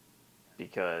though,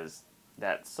 because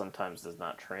that sometimes does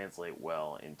not translate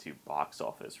well into box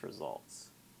office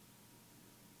results.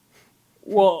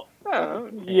 Well, I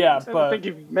but think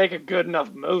if you make a good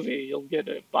enough movie, you'll get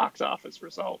a box office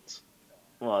results.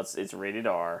 Well, it's rated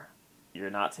R. You're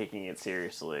not taking it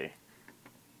seriously.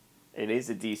 It is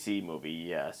a DC movie,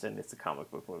 yes, and it's a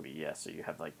comic book movie, yes. So you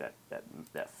have like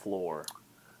that floor.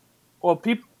 Well,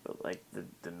 people. But like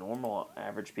the normal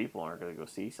average people aren't going to go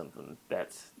see something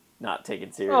that's not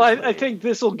taken seriously. Well, I think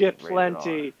this will get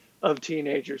plenty of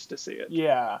teenagers to see it.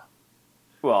 Yeah.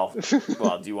 Well, do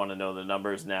you want to know the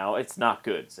numbers now? It's not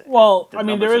good. Well, I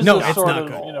mean, there is this sort of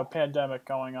good. Pandemic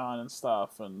going on and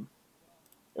stuff, and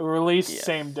it released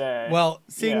same day. Well,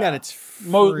 seeing that it's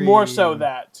free. More so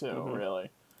that too,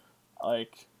 really.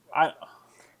 Like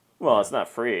Well, it's not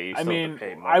free. You I still have mean, to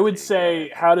pay I would monthly, say,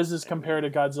 yeah. how does this compare to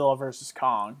Godzilla versus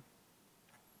Kong?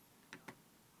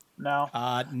 No.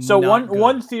 So not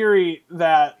one good. theory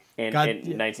that And God-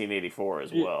 1984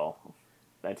 as well.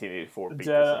 1984 beat this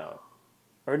The- out.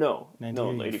 Or no,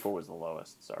 1984. 84 was the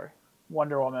lowest. Sorry.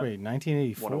 Wonder Woman. Wait, Wonder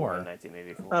Woman 1984.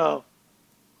 1984.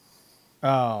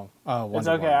 Oh, Oh, It's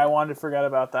Wonder okay. Woman. I wanted to forget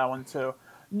about that one too.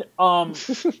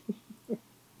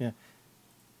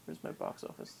 Where's my box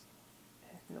office?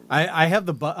 I have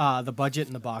the budget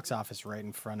and the box office right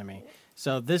in front of me.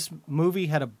 So this movie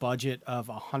had a budget of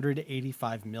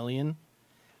 185 million.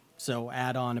 So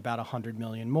add on about 100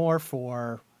 million more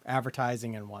for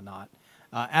advertising and whatnot.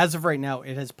 As of right now,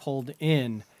 it has pulled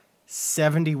in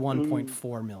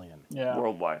 71.4 million. Yeah.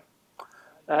 Worldwide.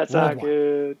 that's not Worldwide.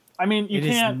 good. I mean, you It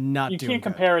is can't not you doing can't good.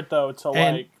 compare it though to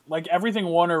And- like everything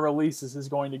Warner releases is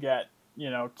going to get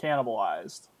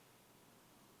cannibalized.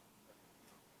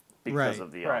 Because Right.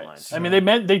 of the Right. online. I mean,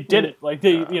 they did it like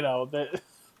they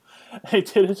they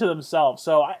did it to themselves.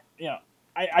 So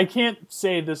I can't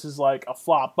say this is like a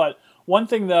flop. But one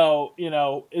thing though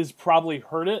is probably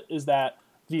hurt it is that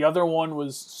the other one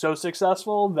was so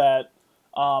successful that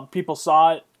people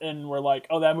saw it and were like,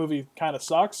 oh, that movie kind of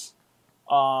sucks.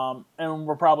 And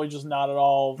we're probably just not at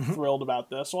all thrilled about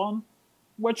this one,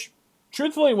 which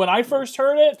truthfully, when I first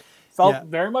heard it, felt Yeah.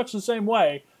 very much the same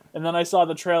way. And then I saw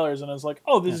the trailers and I was like,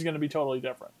 oh, this is going to be totally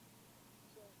different.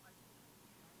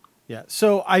 Yeah.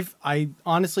 So I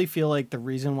honestly feel like the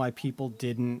reason why people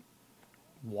didn't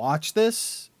watch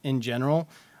this in general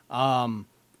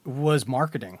was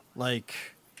marketing. Like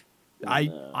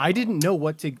I didn't know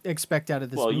what to expect out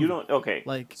of this movie. You don't. Okay.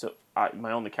 Like- so,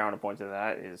 my only counterpoint to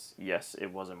that is yes,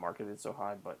 it wasn't marketed so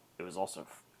high, but it was also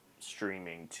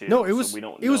streaming too. No, it so was we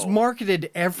don't it was know. marketed No,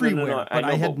 everywhere, but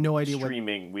I had no idea what.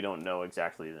 streaming. We don't know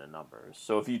exactly the numbers.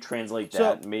 So if you translate So-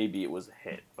 that, maybe it was a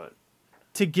hit. But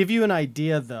To give you an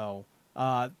idea, though,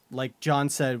 like John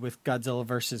said, with Godzilla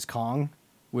versus Kong,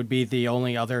 would be the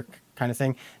only other kind of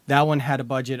thing. That one had a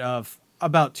budget of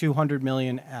about 200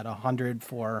 million at 100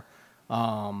 for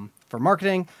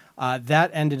marketing.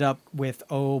 That ended up with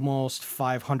almost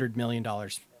 $500 million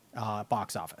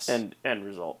box office. end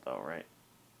result though, right?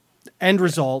 End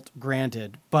result,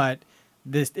 granted, but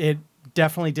it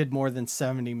definitely did more than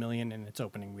 70 million in its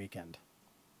opening weekend.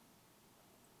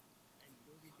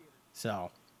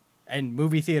 So, and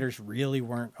movie theaters really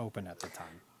weren't open at the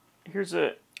time. Here's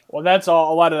a Well, that's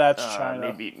all. A lot of that's China.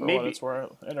 maybe- for maybe- what it's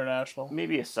worth. International.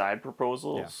 maybe a side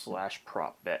proposal Yeah. /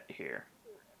 prop bet here.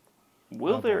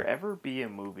 Will Oh, there boy. ever be a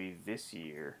movie this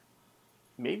year,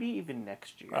 maybe even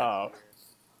next year, Oh,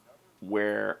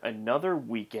 where another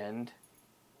weekend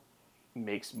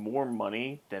makes more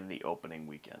money than the opening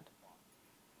weekend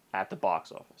at the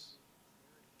box office?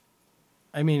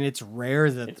 I mean, it's rare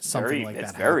that It's something very, like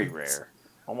it's that very happens. rare.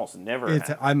 Almost never. It's,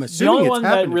 happens. I'm the assuming only it's one that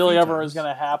happened a really few ever is times.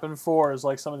 going to happen for is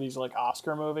like some of these like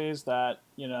Oscar movies that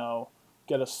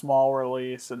get a small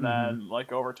release and then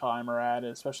like over time are added,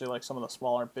 especially like some of the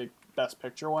smaller big Best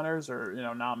Picture winners or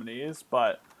nominees.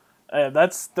 But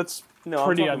that's No,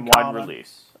 pretty I'm talking uncommon. wide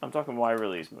release. I'm talking wide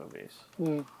release movies.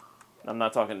 Mm. I'm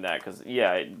not talking that because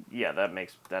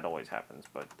that always happens,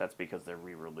 but that's because they're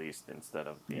re-released instead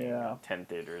of being Yeah. 10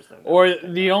 theaters. Then Or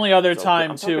the only other So,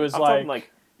 time I'm too talking- is I'm like, talking,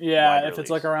 yeah, wide if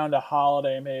it's like release. around a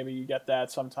holiday, maybe you get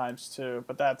that sometimes too.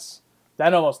 But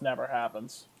that almost never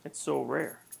happens. It's so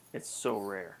rare. It's so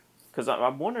rare. Because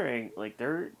I'm wondering, like,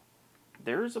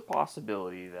 there's a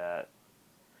possibility that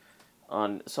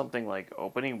on something like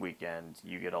opening weekend,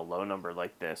 you get a low number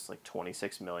like this, like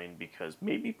 26 million, because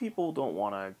maybe people don't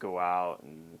want to go out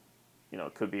and,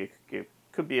 it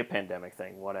could be a pandemic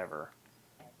thing, whatever.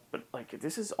 But, like,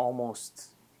 this is almost,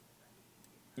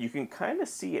 you can kind of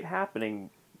see it happening,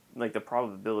 like the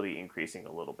probability increasing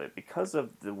a little bit because of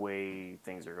the way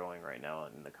things are going right now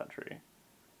in the country.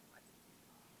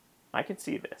 I can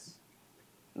see this.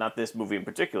 Not this movie in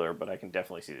particular, but I can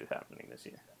definitely see this happening this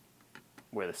year.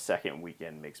 Where the second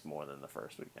weekend makes more than the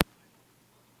first weekend.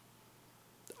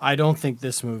 I don't think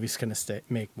this movie's going to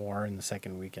make more in the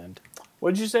second weekend.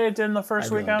 What did you say it did in the first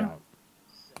I really weekend? don't.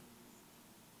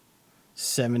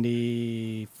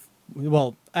 70.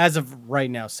 Well, as of right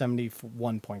now,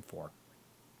 71.4.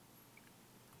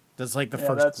 That's like the Yeah,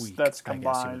 first that's- week. that's I guess you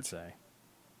combined. would say.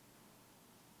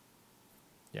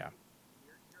 Yeah.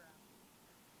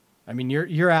 I mean,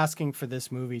 you're asking for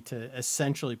this movie to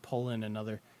essentially pull in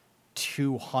another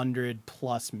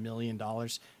 $200+ million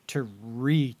to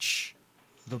reach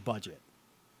the budget.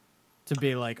 to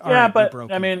be like, all yeah, right, we but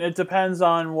broke I even. mean, it depends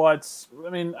on what's. I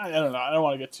mean, I don't know. I don't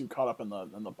want to get too caught up in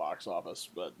the box office,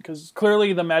 but because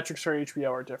clearly the metrics for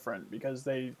HBO are different because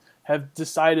they have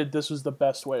decided this was the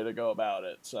best way to go about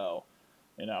it. So,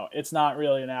 it's not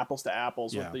really an apples to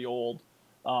apples with the old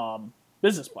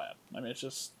business plan. I mean,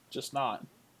 it's just not.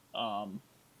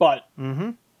 But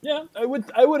yeah, I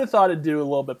would have thought it'd do a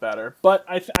little bit better. But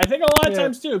I think a lot of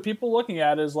times too, people looking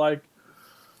at it is like.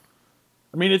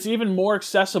 I mean, it's even more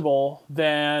accessible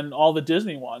than all the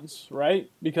Disney ones,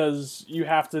 right? Because you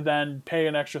have to then pay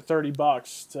an extra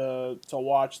 $30 to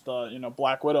watch the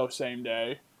Black Widow same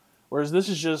day, whereas this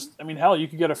is just, I mean, hell, you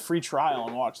could get a free trial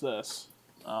and watch this.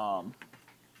 I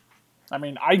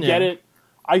mean, I get it.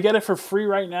 I get it for free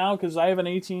right now because I have an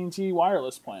AT&T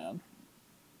wireless plan.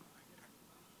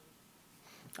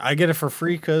 I get it for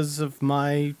free because of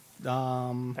my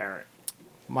Parent.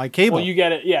 my cable. Well, you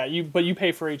get it, but you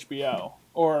pay for HBO.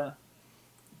 Or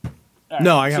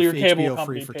no, I have your cable HBO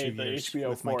company free for 2 paid the years HBO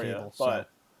with my for cable. you, but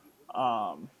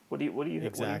what do you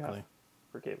exactly have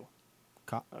for cable?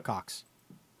 Cox.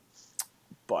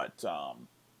 But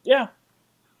yeah.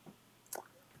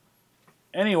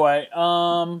 Anyway,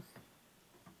 how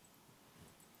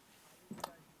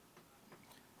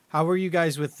were you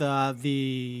guys with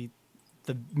the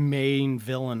main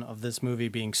villain of this movie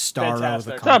being Starro Fantastic.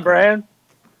 the What's up, Brian?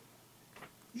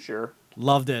 Sure.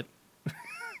 Loved it.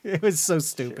 It was so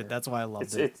stupid. Sure. That's why I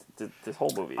loved it. This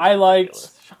whole movie. I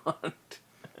liked.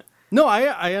 No,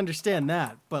 I understand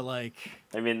that, but like.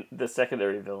 I mean, the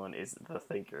secondary villain is the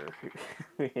Thinker.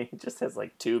 He just has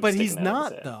like tubes. But he's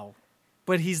not though.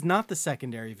 But he's not the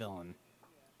secondary villain.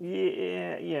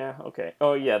 Yeah, okay.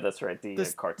 Oh yeah, that's right.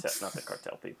 The cartel, not the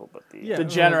cartel people, but the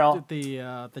general.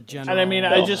 The general. And I mean,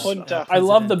 I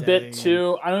love the bit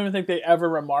too. I don't even think they ever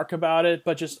remark about it,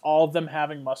 but just all of them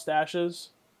having mustaches.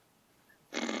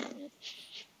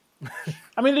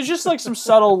 I mean, there's just like some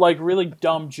subtle, like really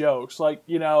dumb jokes, like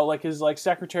like his like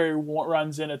secretary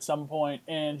runs in at some point,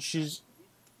 and she's.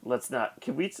 Let's not.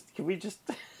 Can we just.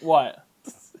 What?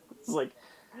 It's like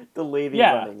the lady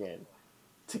running in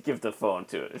to give the phone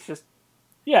to it. It's just.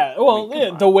 Yeah,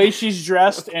 well, the way she's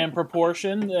dressed and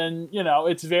proportioned, and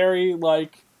it's very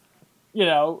like,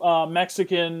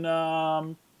 Mexican.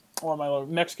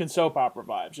 Mexican soap opera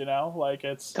vibes, like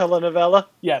it's telenovela.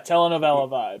 Yeah, telenovela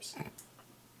vibes,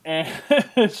 and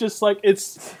it's just like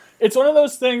it's one of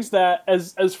those things that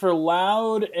as for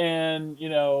loud and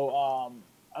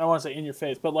I don't want to say in your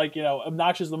face, but like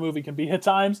obnoxious the movie can be at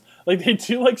times. Like they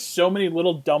do like so many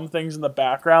little dumb things in the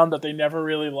background that they never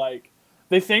really like.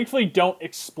 They thankfully don't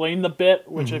explain the bit,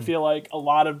 which I feel like a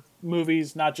lot of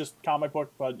movies, not just comic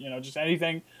book, but just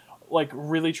anything. Like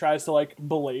really tries to like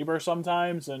belabor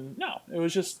sometimes, and no, it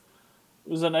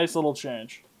was a nice little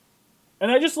change.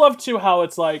 And I just love too how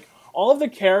it's like all of the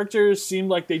characters seemed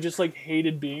like they just like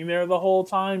hated being there the whole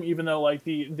time, even though like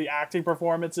the acting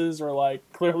performances are like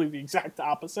clearly the exact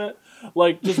opposite.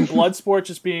 Like just Bloodsport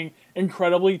just being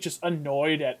incredibly just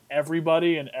annoyed at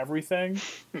everybody and everything.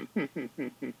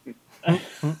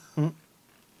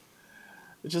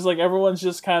 It's just like everyone's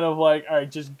just kind of like, all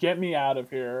right, just get me out of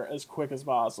here as quick as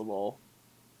possible.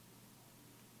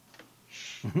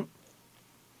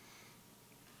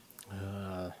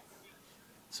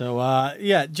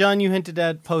 Yeah, John, you hinted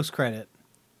at post-credit.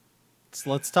 So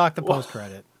let's talk the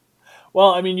post-credit. Well,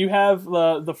 I mean, you have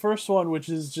the first one, which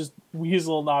is just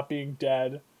Weasel not being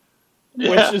dead.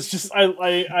 Yeah. Which is just,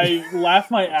 I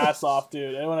laughed my ass off,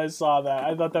 dude. And when I saw that,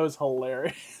 I thought that was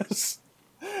hilarious.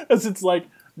 Because it's like,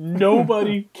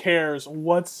 nobody cares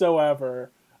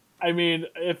whatsoever. I mean,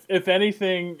 if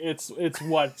anything, it's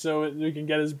what, so we can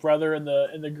get his brother in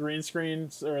the green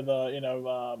screens or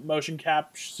the motion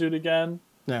cap suit again.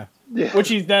 Yeah. Which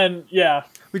he's then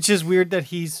Which is weird that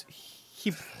he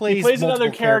plays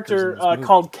another character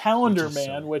called Calendar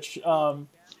Man, which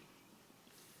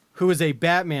who is a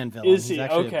Batman villain. Is he? He's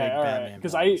actually okay, a big all right. Batman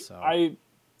Because villain,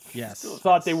 I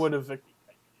thought they would have.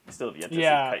 Still have yet to see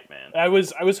Kite Man. I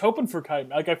was hoping for Kite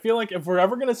Man. Like I feel like if we're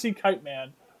ever gonna see Kite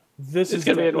Man, this is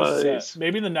gonna be one of these.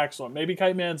 Maybe the next one. Maybe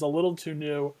Kite Man's a little too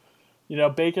new.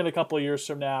 Bacon a couple of years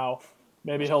from now,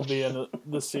 maybe he'll be in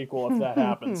the sequel if that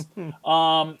happens.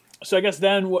 So I guess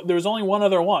then there was only one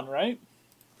other one, right?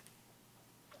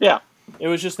 Yeah. It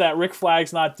was just that Rick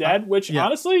Flag's not dead, which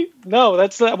honestly, no,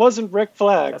 that wasn't Rick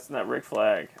Flag. That's not Rick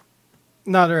Flag.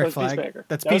 Not Rick Flag. Peacemaker.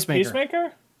 That's Peacemaker.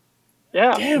 Peacemaker?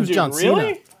 Yeah. Damn, dude, John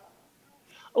really? Cena.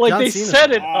 Like John they Cena's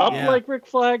set it Flag. up like Rick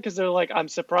Flag because they're like, I'm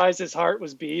surprised his heart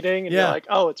was beating, and you're like,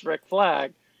 oh, it's Rick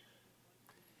Flag.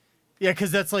 Yeah,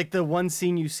 because that's like the one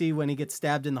scene you see when he gets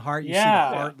stabbed in the heart. You see the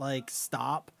heart like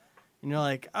stop, and you're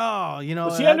like, oh, you know,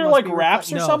 was he that under must like be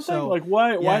wraps or no, something? so- Like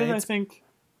why yeah, did I it's- think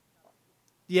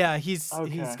Yeah, he's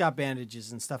Okay. got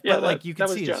bandages and stuff, Yeah, but like that- you can that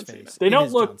was see John his Cena. face. they It don't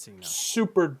is look John Cena.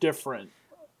 super different?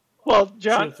 Well,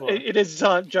 John, Truthfully. it is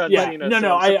John Yeah, Cena. no, so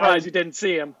no, I'm surprised I- you didn't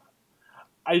see him.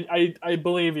 I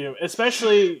believe you,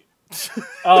 especially.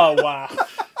 Oh wow!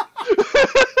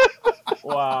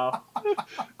 Wow,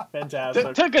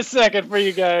 fantastic. Took a second for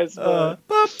you guys. But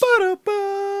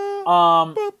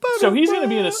So he's going to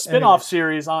be in a spin-off Anyway.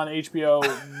 series on HBO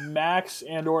Max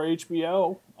and/or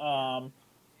HBO,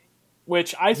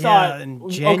 which I thought. in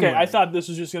Okay, January. I thought this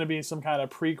was just going to be some kind of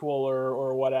prequel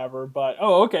or whatever. But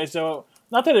okay. So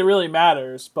not that it really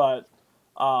matters, but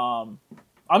I'm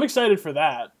excited for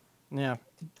that. Yeah,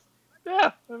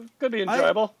 yeah, it could be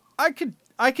enjoyable.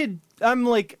 I'm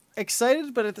like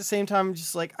excited, but at the same time, I'm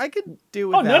just like I could do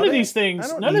without None of it. these I things.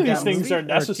 don't None need of these that things movie are or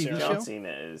necessary. TV show. John Cena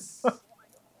is.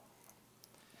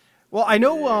 Well, I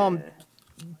know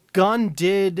Gunn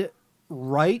did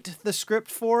write the script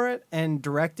for it and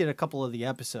directed a couple of the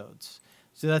episodes.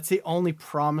 So that's the only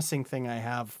promising thing I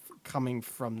have coming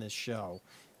from this show,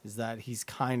 is that he's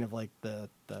kind of like the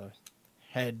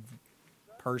head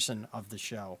person of the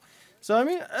show. So I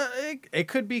mean, it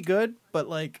could be good, but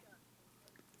like,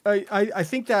 I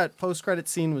think that post-credit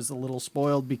scene was a little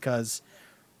spoiled because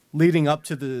leading up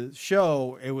to the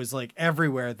show, it was like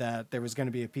everywhere that there was going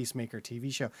to be a Peacemaker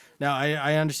TV show. Now,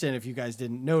 I understand if you guys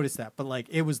didn't notice that, but like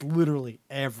it was literally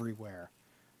everywhere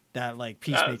that like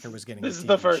Peacemaker was getting. This a is TV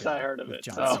the first show I heard of with it.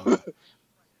 John So. Cena.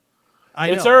 I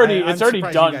It's know, already- I'm it's already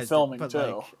surprised you done guys filming, but, too.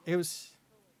 Like, it was,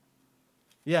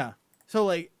 yeah. So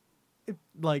like,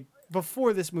 like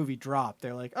before this movie dropped,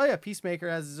 they're like, oh yeah, Peacemaker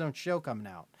has his own show coming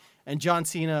out. And John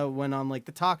Cena went on like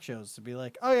the talk shows to be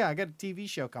like, oh yeah, I got a TV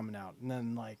show coming out. And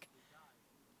then like,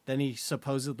 then he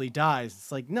supposedly dies.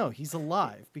 It's like, no, he's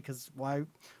alive, because why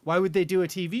would they do a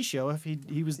TV show if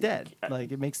he was dead?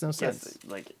 Like, it makes no sense.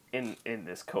 Yes, like in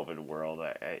this COVID world,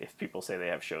 if people say they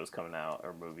have shows coming out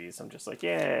or movies, I'm just like,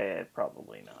 yeah,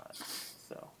 probably not.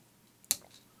 So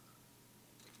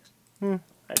I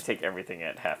take everything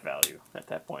at half value at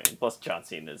that point. And plus, John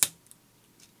Cena's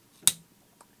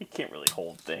he can't really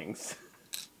hold things.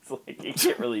 It's like he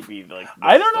can't really be like.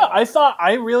 I don't know. I thought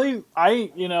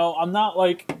I'm not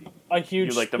like a huge.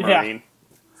 You like the yeah. Marine.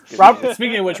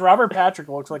 Speaking of which, Robert Patrick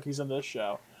looks like he's in this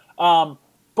show.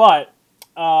 But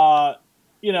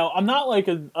I'm not like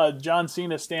a John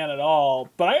Cena stan at all.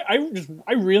 But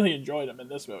I really enjoyed him in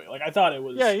this movie. Like, I thought it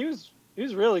was. Yeah, he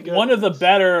was really good. One of the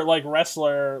better like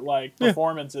wrestler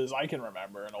performances I can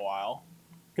remember in a while,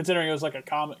 considering it was like a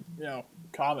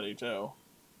comedy too.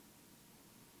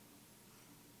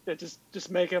 Yeah,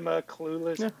 just make him a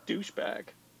clueless douchebag.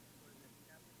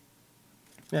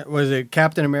 Yeah, was it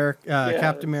Captain America? Yeah,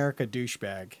 Captain America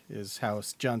douchebag is how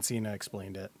John Cena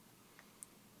explained it.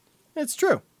 It's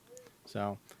true.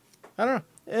 So, I don't know.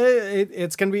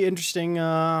 It's going to be interesting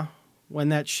when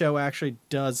that show actually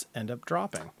does end up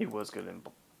dropping. He was good in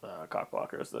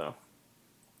Cockblockers, though.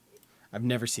 I've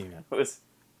never seen it. It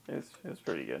was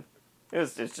pretty good.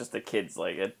 It's just the kids,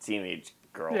 like a teenage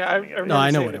girl. Yeah, I coming remember up.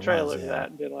 I know seeing what the it trailer was, of yeah. that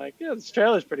and being like, yeah, this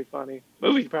trailer's pretty funny.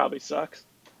 Movie probably sucks.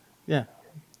 Yeah.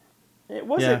 It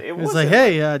wasn't. Yeah. It It's wasn't. like,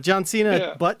 hey, John Cena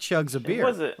Yeah. butt chugs a beer.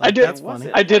 wasn't- Like, I did- That's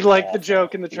funny. I did like the awful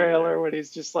joke in the either. trailer when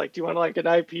he's just like, do you want like an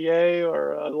IPA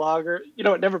or a lager? You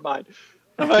know what, never mind.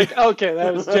 I'm like, okay,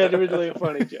 that was genuinely a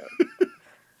funny joke.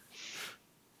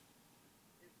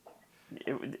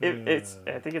 It's.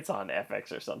 I think it's on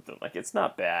FX or something. Like, it's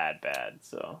not bad.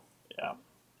 So Yeah.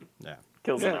 Yeah.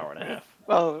 kills an Yeah. hour and a half.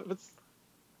 Well,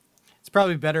 It's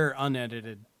probably better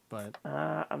unedited, but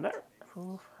I'm not.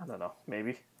 I don't know.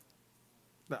 Maybe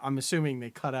I'm assuming they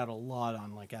cut out a lot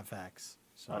on like FX.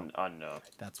 So unknown.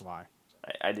 that's why.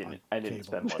 I didn't cable.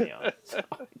 spend money on it, so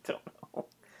I don't know.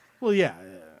 Well, yeah.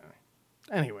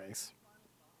 Anyways,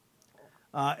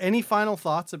 any final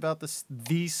thoughts about the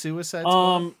Suicide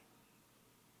Squad?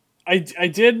 I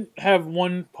did have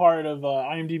one part of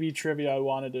IMDb trivia I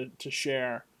wanted to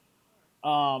share.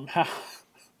 All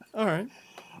right.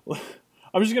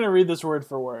 I'm just gonna read this word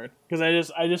for word because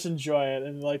I just enjoy it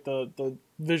and like the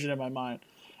vision in my mind.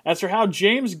 As for how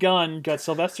James Gunn got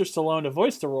Sylvester Stallone to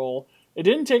voice the role, it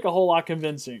didn't take a whole lot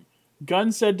convincing.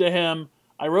 Gunn said to him,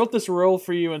 "I wrote this role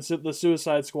for you in the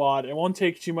Suicide Squad. It won't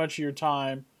take too much of your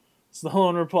time."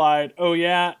 Stallone replied, "Oh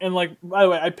yeah," and like, by the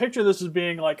way, I picture this as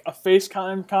being like a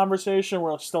FaceTime conversation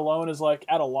where Stallone is like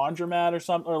at a laundromat or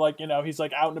something, or like, you know, he's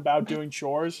like out and about doing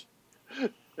chores.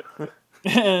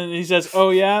 And he says,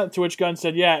 "Oh yeah," to which Gunn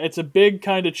said, "Yeah, it's a big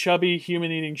kind of chubby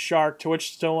human-eating shark," to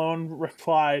which Stallone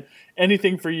replied,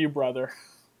 "Anything for you, brother."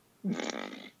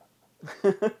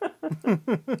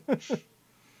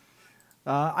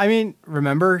 I mean,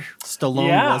 remember Stallone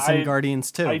was in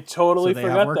Guardians too. I totally so they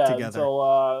forgot have worked that together. until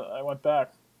I went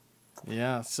back.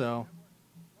 Yeah, so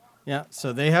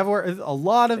they have worked. A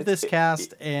lot of this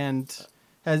cast and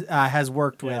has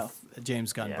worked with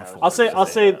James Gunn before. I'll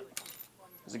say.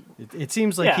 It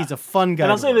seems like he's a fun guy.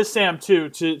 And I'll say this, Sam, too,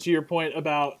 to your point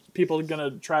about people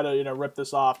gonna try to rip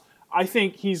this off. I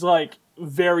think he's like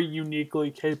very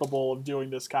uniquely capable of doing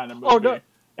this kind of movie. Oh, no.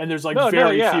 And there's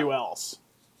very few else.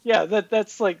 Yeah,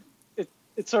 that's like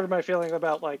it's sort of my feeling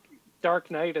about like Dark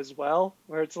Knight as well,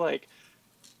 where it's like,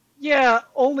 yeah,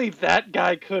 only that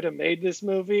guy could have made this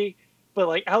movie, but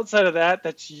like outside of that,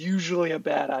 that's usually a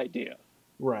bad idea.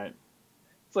 Right.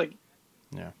 It's like,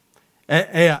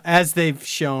 as they've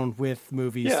shown with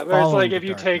movies. Yeah, but it's like if you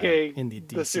Dark take Knight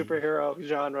the superhero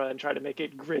genre and try to make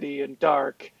it gritty and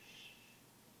dark,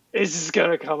 it's just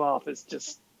gonna come off as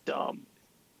just dumb.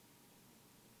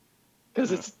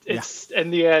 Because it's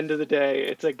in the end of the day,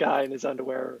 it's a guy in his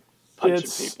underwear punching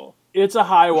people. It's a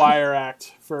high wire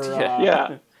act for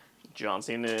John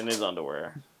Cena in his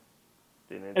underwear.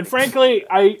 And frankly,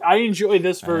 I enjoy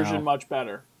this version much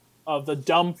better of the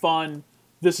dumb fun.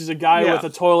 This is a guy with a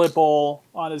toilet bowl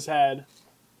on his head.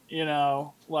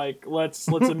 Let's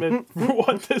admit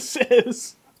what this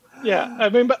is. Yeah, I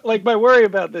mean, but like my worry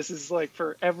about this is like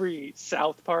for every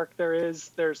South Park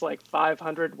there's like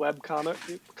 500 web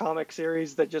comic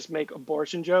series that just make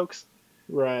abortion jokes.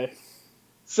 Right.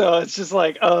 So it's just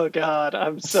like, oh god,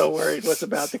 I'm so worried what's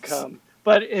about to come.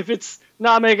 But if it's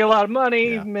not making a lot of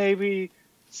money, maybe,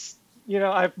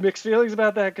 I have mixed feelings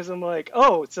about that because I'm like,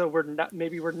 oh, so we're not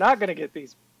going to get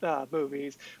these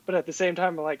movies. But at the same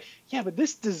time, I'm like, yeah, but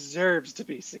this deserves to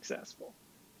be successful.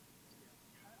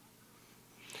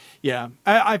 Yeah,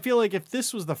 I feel like if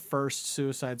this was the first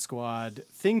Suicide Squad,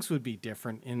 things would be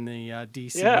different in the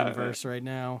DC universe right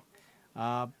now.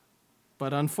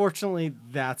 But unfortunately,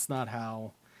 that's not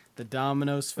how the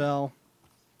dominoes fell.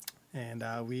 And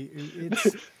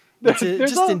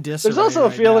there's also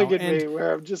a feeling in me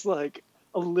where I'm just like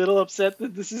a little upset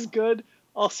that this is good.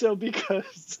 Also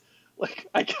because like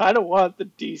I kind of want the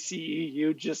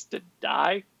DCEU just to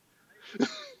die.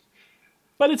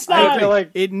 But it's not. I feel like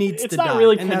it needs. It's to not die.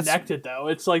 really and connected though.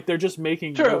 It's like they're just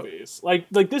making movies. Like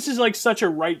this is like such a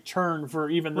right turn for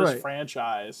even this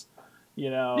franchise.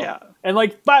 Yeah. And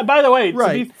like by the way, to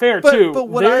be fair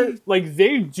too,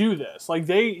 they do this. Like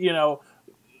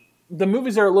the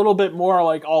movies are a little bit more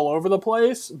like all over the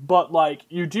place, but like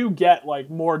you do get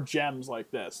like more gems like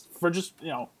this for just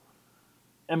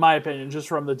in my opinion, just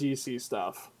from the DC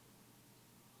stuff.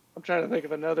 I'm trying to think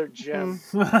of another gem.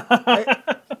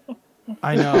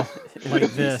 I know,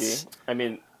 like this. I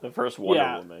mean, the first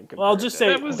Wonder Woman. Well, I'll just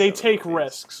say they take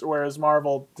risks, whereas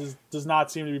Marvel does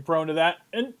not seem to be prone to that,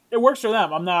 and it works for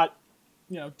them. I'm not,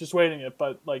 dissuading it,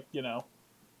 but like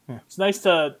it's nice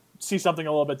to see something a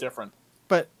little bit different.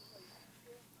 But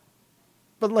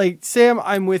like Sam,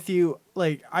 I'm with you.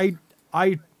 Like I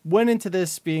went into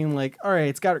this being like, all right,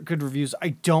 it's got good reviews. I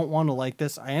don't want to like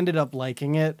this. I ended up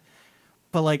liking it,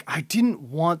 but like I didn't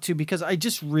want to because I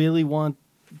just really want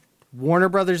Warner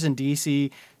Brothers and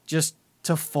DC just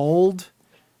to fold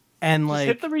and like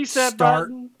hit the reset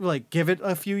button. Like give it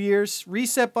a few years.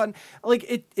 Reset button. Like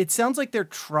it sounds like they're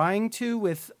trying to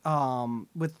with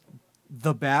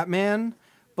the Batman,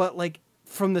 but like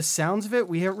from the sounds of it,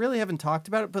 we really haven't talked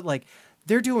about it, but like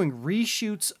they're doing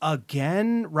reshoots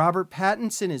again. Robert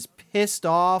Pattinson is pissed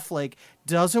off, like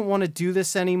doesn't want to do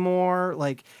this anymore.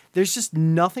 Like there's just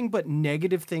nothing but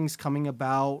negative things coming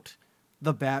about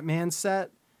the Batman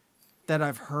set that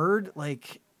I've heard.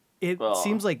 Like it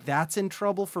seems like that's in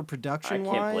trouble for production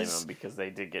wise. I can't blame them because they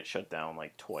did get shut down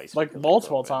like twice, like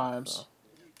multiple times. So.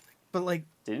 But like,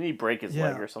 didn't he break his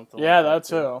leg or something? Yeah, that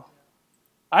too.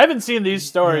 I haven't seen these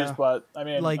stories, but I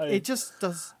mean, like it just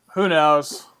does. Who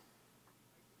knows?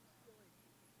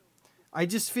 I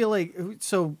just feel like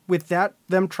so with that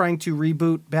them trying to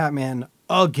reboot Batman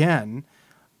again.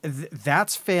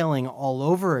 That's failing all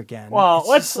over again. Well,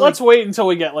 let's wait until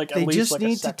we get like at least like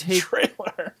a second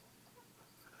trailer.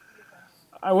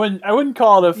 I wouldn't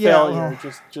call it a failure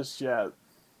just yet.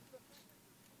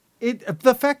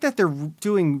 The fact that they're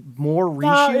doing more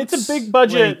reshoots. It's a big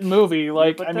budget movie.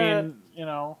 Like I mean,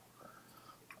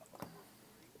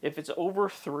 if it's over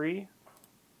 3,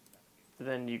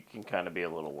 then you can kind of be a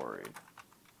little worried.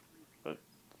 But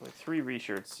like 3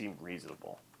 reshoots seem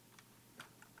reasonable.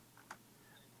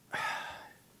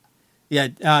 Yeah,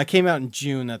 it came out in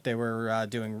June that they were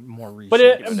doing more reshoots. But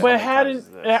it hadn't.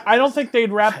 I don't think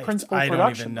they'd wrap principal production. I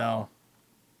don't even know.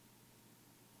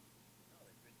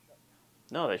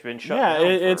 No, they've been shut down. Yeah,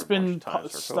 it's been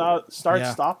stop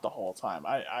the whole time.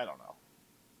 I don't know.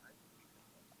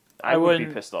 I would be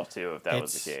pissed off too if that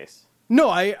was the case. No,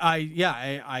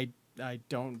 I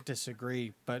don't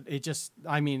disagree, but it just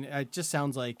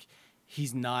sounds like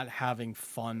he's not having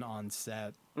fun on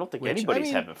set. I don't think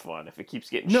anybody's having fun if it keeps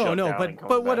getting shut down and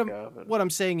coming back up. What I'm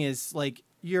saying is, like,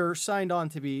 you're signed on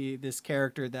to be this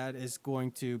character that is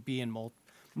going to be in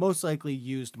most likely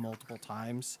used multiple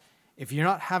times. If you're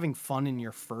not having fun in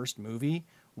your first movie,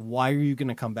 why are you going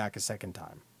to come back a second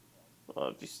time?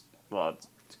 Well, it's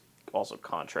also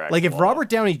contract. Like, if Robert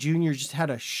Downey Jr. just had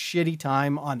a shitty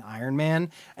time on Iron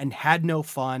Man and had no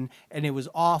fun, and it was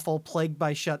awful, plagued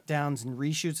by shutdowns and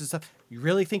reshoots and stuff, you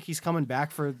really think he's coming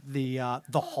back for the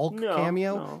Hulk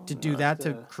cameo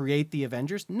to create the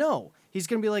Avengers? No, he's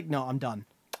gonna be like, no, I'm done.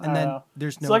 And then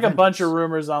there's no. It's like Avengers. A bunch of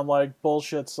rumors on like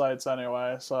bullshit sites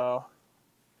anyway. So.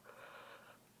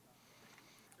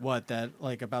 What, that,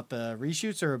 like, about the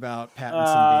reshoots or about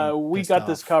Pattinson? We got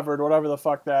this covered. Whatever the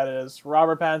fuck that is.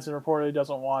 Robert Pattinson reportedly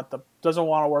doesn't want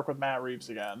to work with Matt Reeves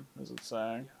again. Is it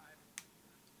saying?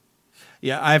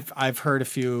 Yeah, I've heard a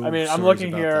few. I mean, I'm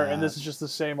looking here, and this is just the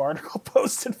same article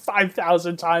posted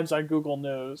 5,000 times on Google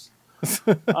News.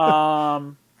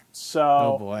 So.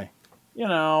 Oh boy. You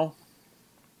know.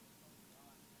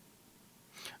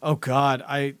 Oh God,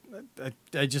 I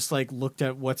just like looked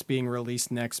at what's being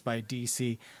released next by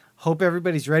DC. Hope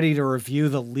everybody's ready to review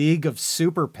the League of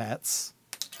Super Pets.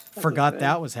 Forgot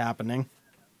that was happening.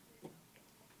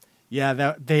 Yeah,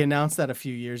 that they announced that a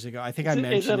few years ago. I think I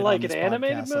mentioned it. Is it like an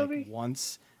animated movie? Like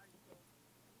once.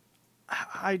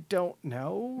 I don't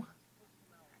know.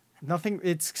 Nothing.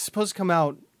 It's supposed to come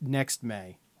out next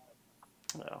May.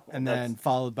 No, and then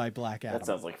followed by Black Adam. That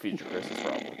sounds like future Chris's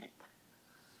problem.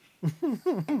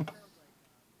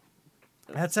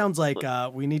 That sounds like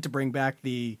we need to bring back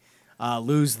the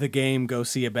lose the game, go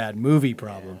see a bad movie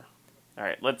problem. Yeah. All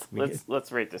right,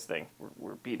 let's rate this thing.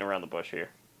 We're beating around the bush here.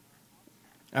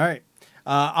 All right,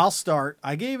 I'll start.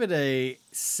 I gave it a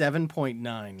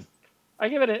 7.9. I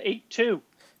give it an 8.2.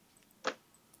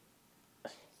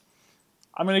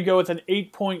 I'm gonna go with an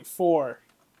 8.4.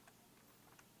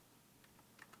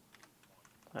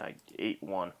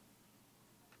 8.1.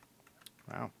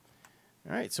 Wow.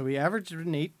 All right, so we averaged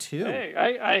an 8.2. Hey,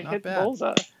 I hit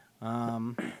bullseye.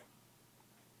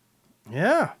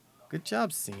 Yeah, good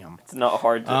job, Sam. It's not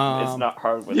hard. It's not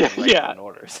hard with the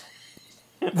orders.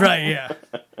 Right. Yeah.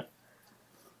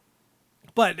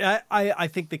 But I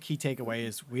think the key takeaway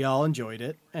is we all enjoyed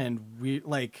it, and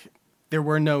there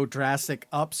were no drastic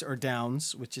ups or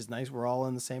downs, which is nice. We're all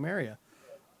in the same area,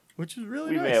 which is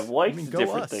really nice. We may have liked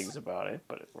different things about it,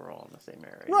 but we're all in the same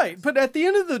area. Right, but at the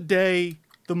end of the day,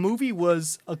 the movie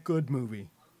was a good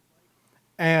movie.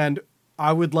 And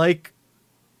I would like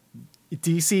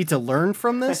DC to learn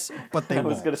from this, but they won't. I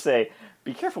was going to say,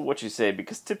 be careful what you say,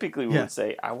 because typically we would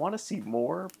say, I want to see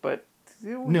more, but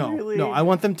No, I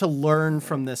want them to learn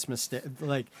from this mistake.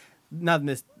 Like, not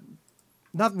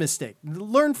mistake.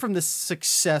 Learn from the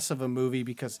success of a movie,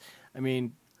 because, I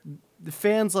mean, the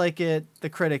fans like it, the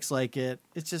critics like it.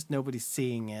 It's just nobody's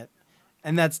seeing it.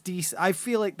 And that's DC. I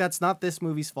feel like that's not this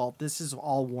movie's fault. This is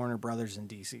all Warner Brothers and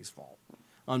DC's fault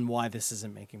on why this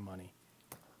isn't making money.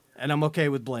 And I'm okay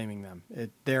with blaming them.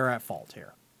 They're at fault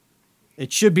here.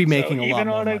 It should be making a lot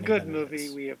more money. Even on a good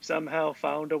movie, we have somehow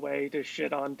found a way to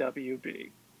shit on WB.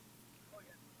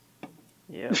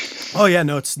 Yeah. Oh yeah,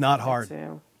 no, it's not hard.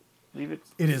 Leave it.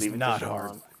 It is not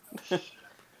hard.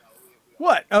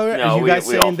 What? Oh, no, are you guys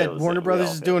saying that Warner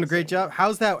Brothers is doing a great job?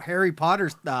 How's that Harry Potter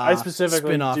I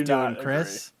specifically spin-off do doing, not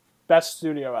Chris? Agree. Best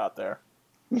studio out there.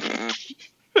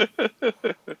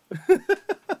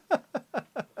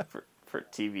 for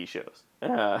TV shows.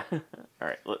 All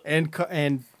right. And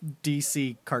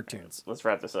DC cartoons. Let's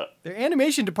wrap this up. Their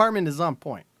animation department is on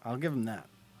point. I'll give them that.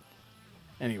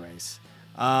 Anyways,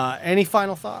 any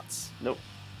final thoughts? Nope.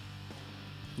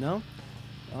 No?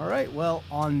 All right. Well,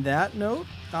 on that note,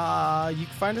 you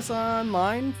can find us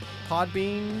online,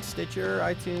 Podbean, Stitcher,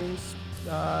 iTunes,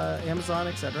 Amazon,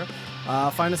 etc.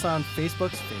 Find us on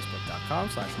Facebook,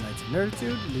 facebook.com/Knights of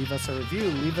Nerditude. Leave us a review.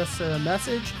 Leave us a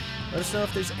message. Let us know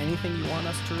if there's anything you want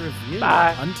us to review.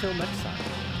 Bye. Until next time.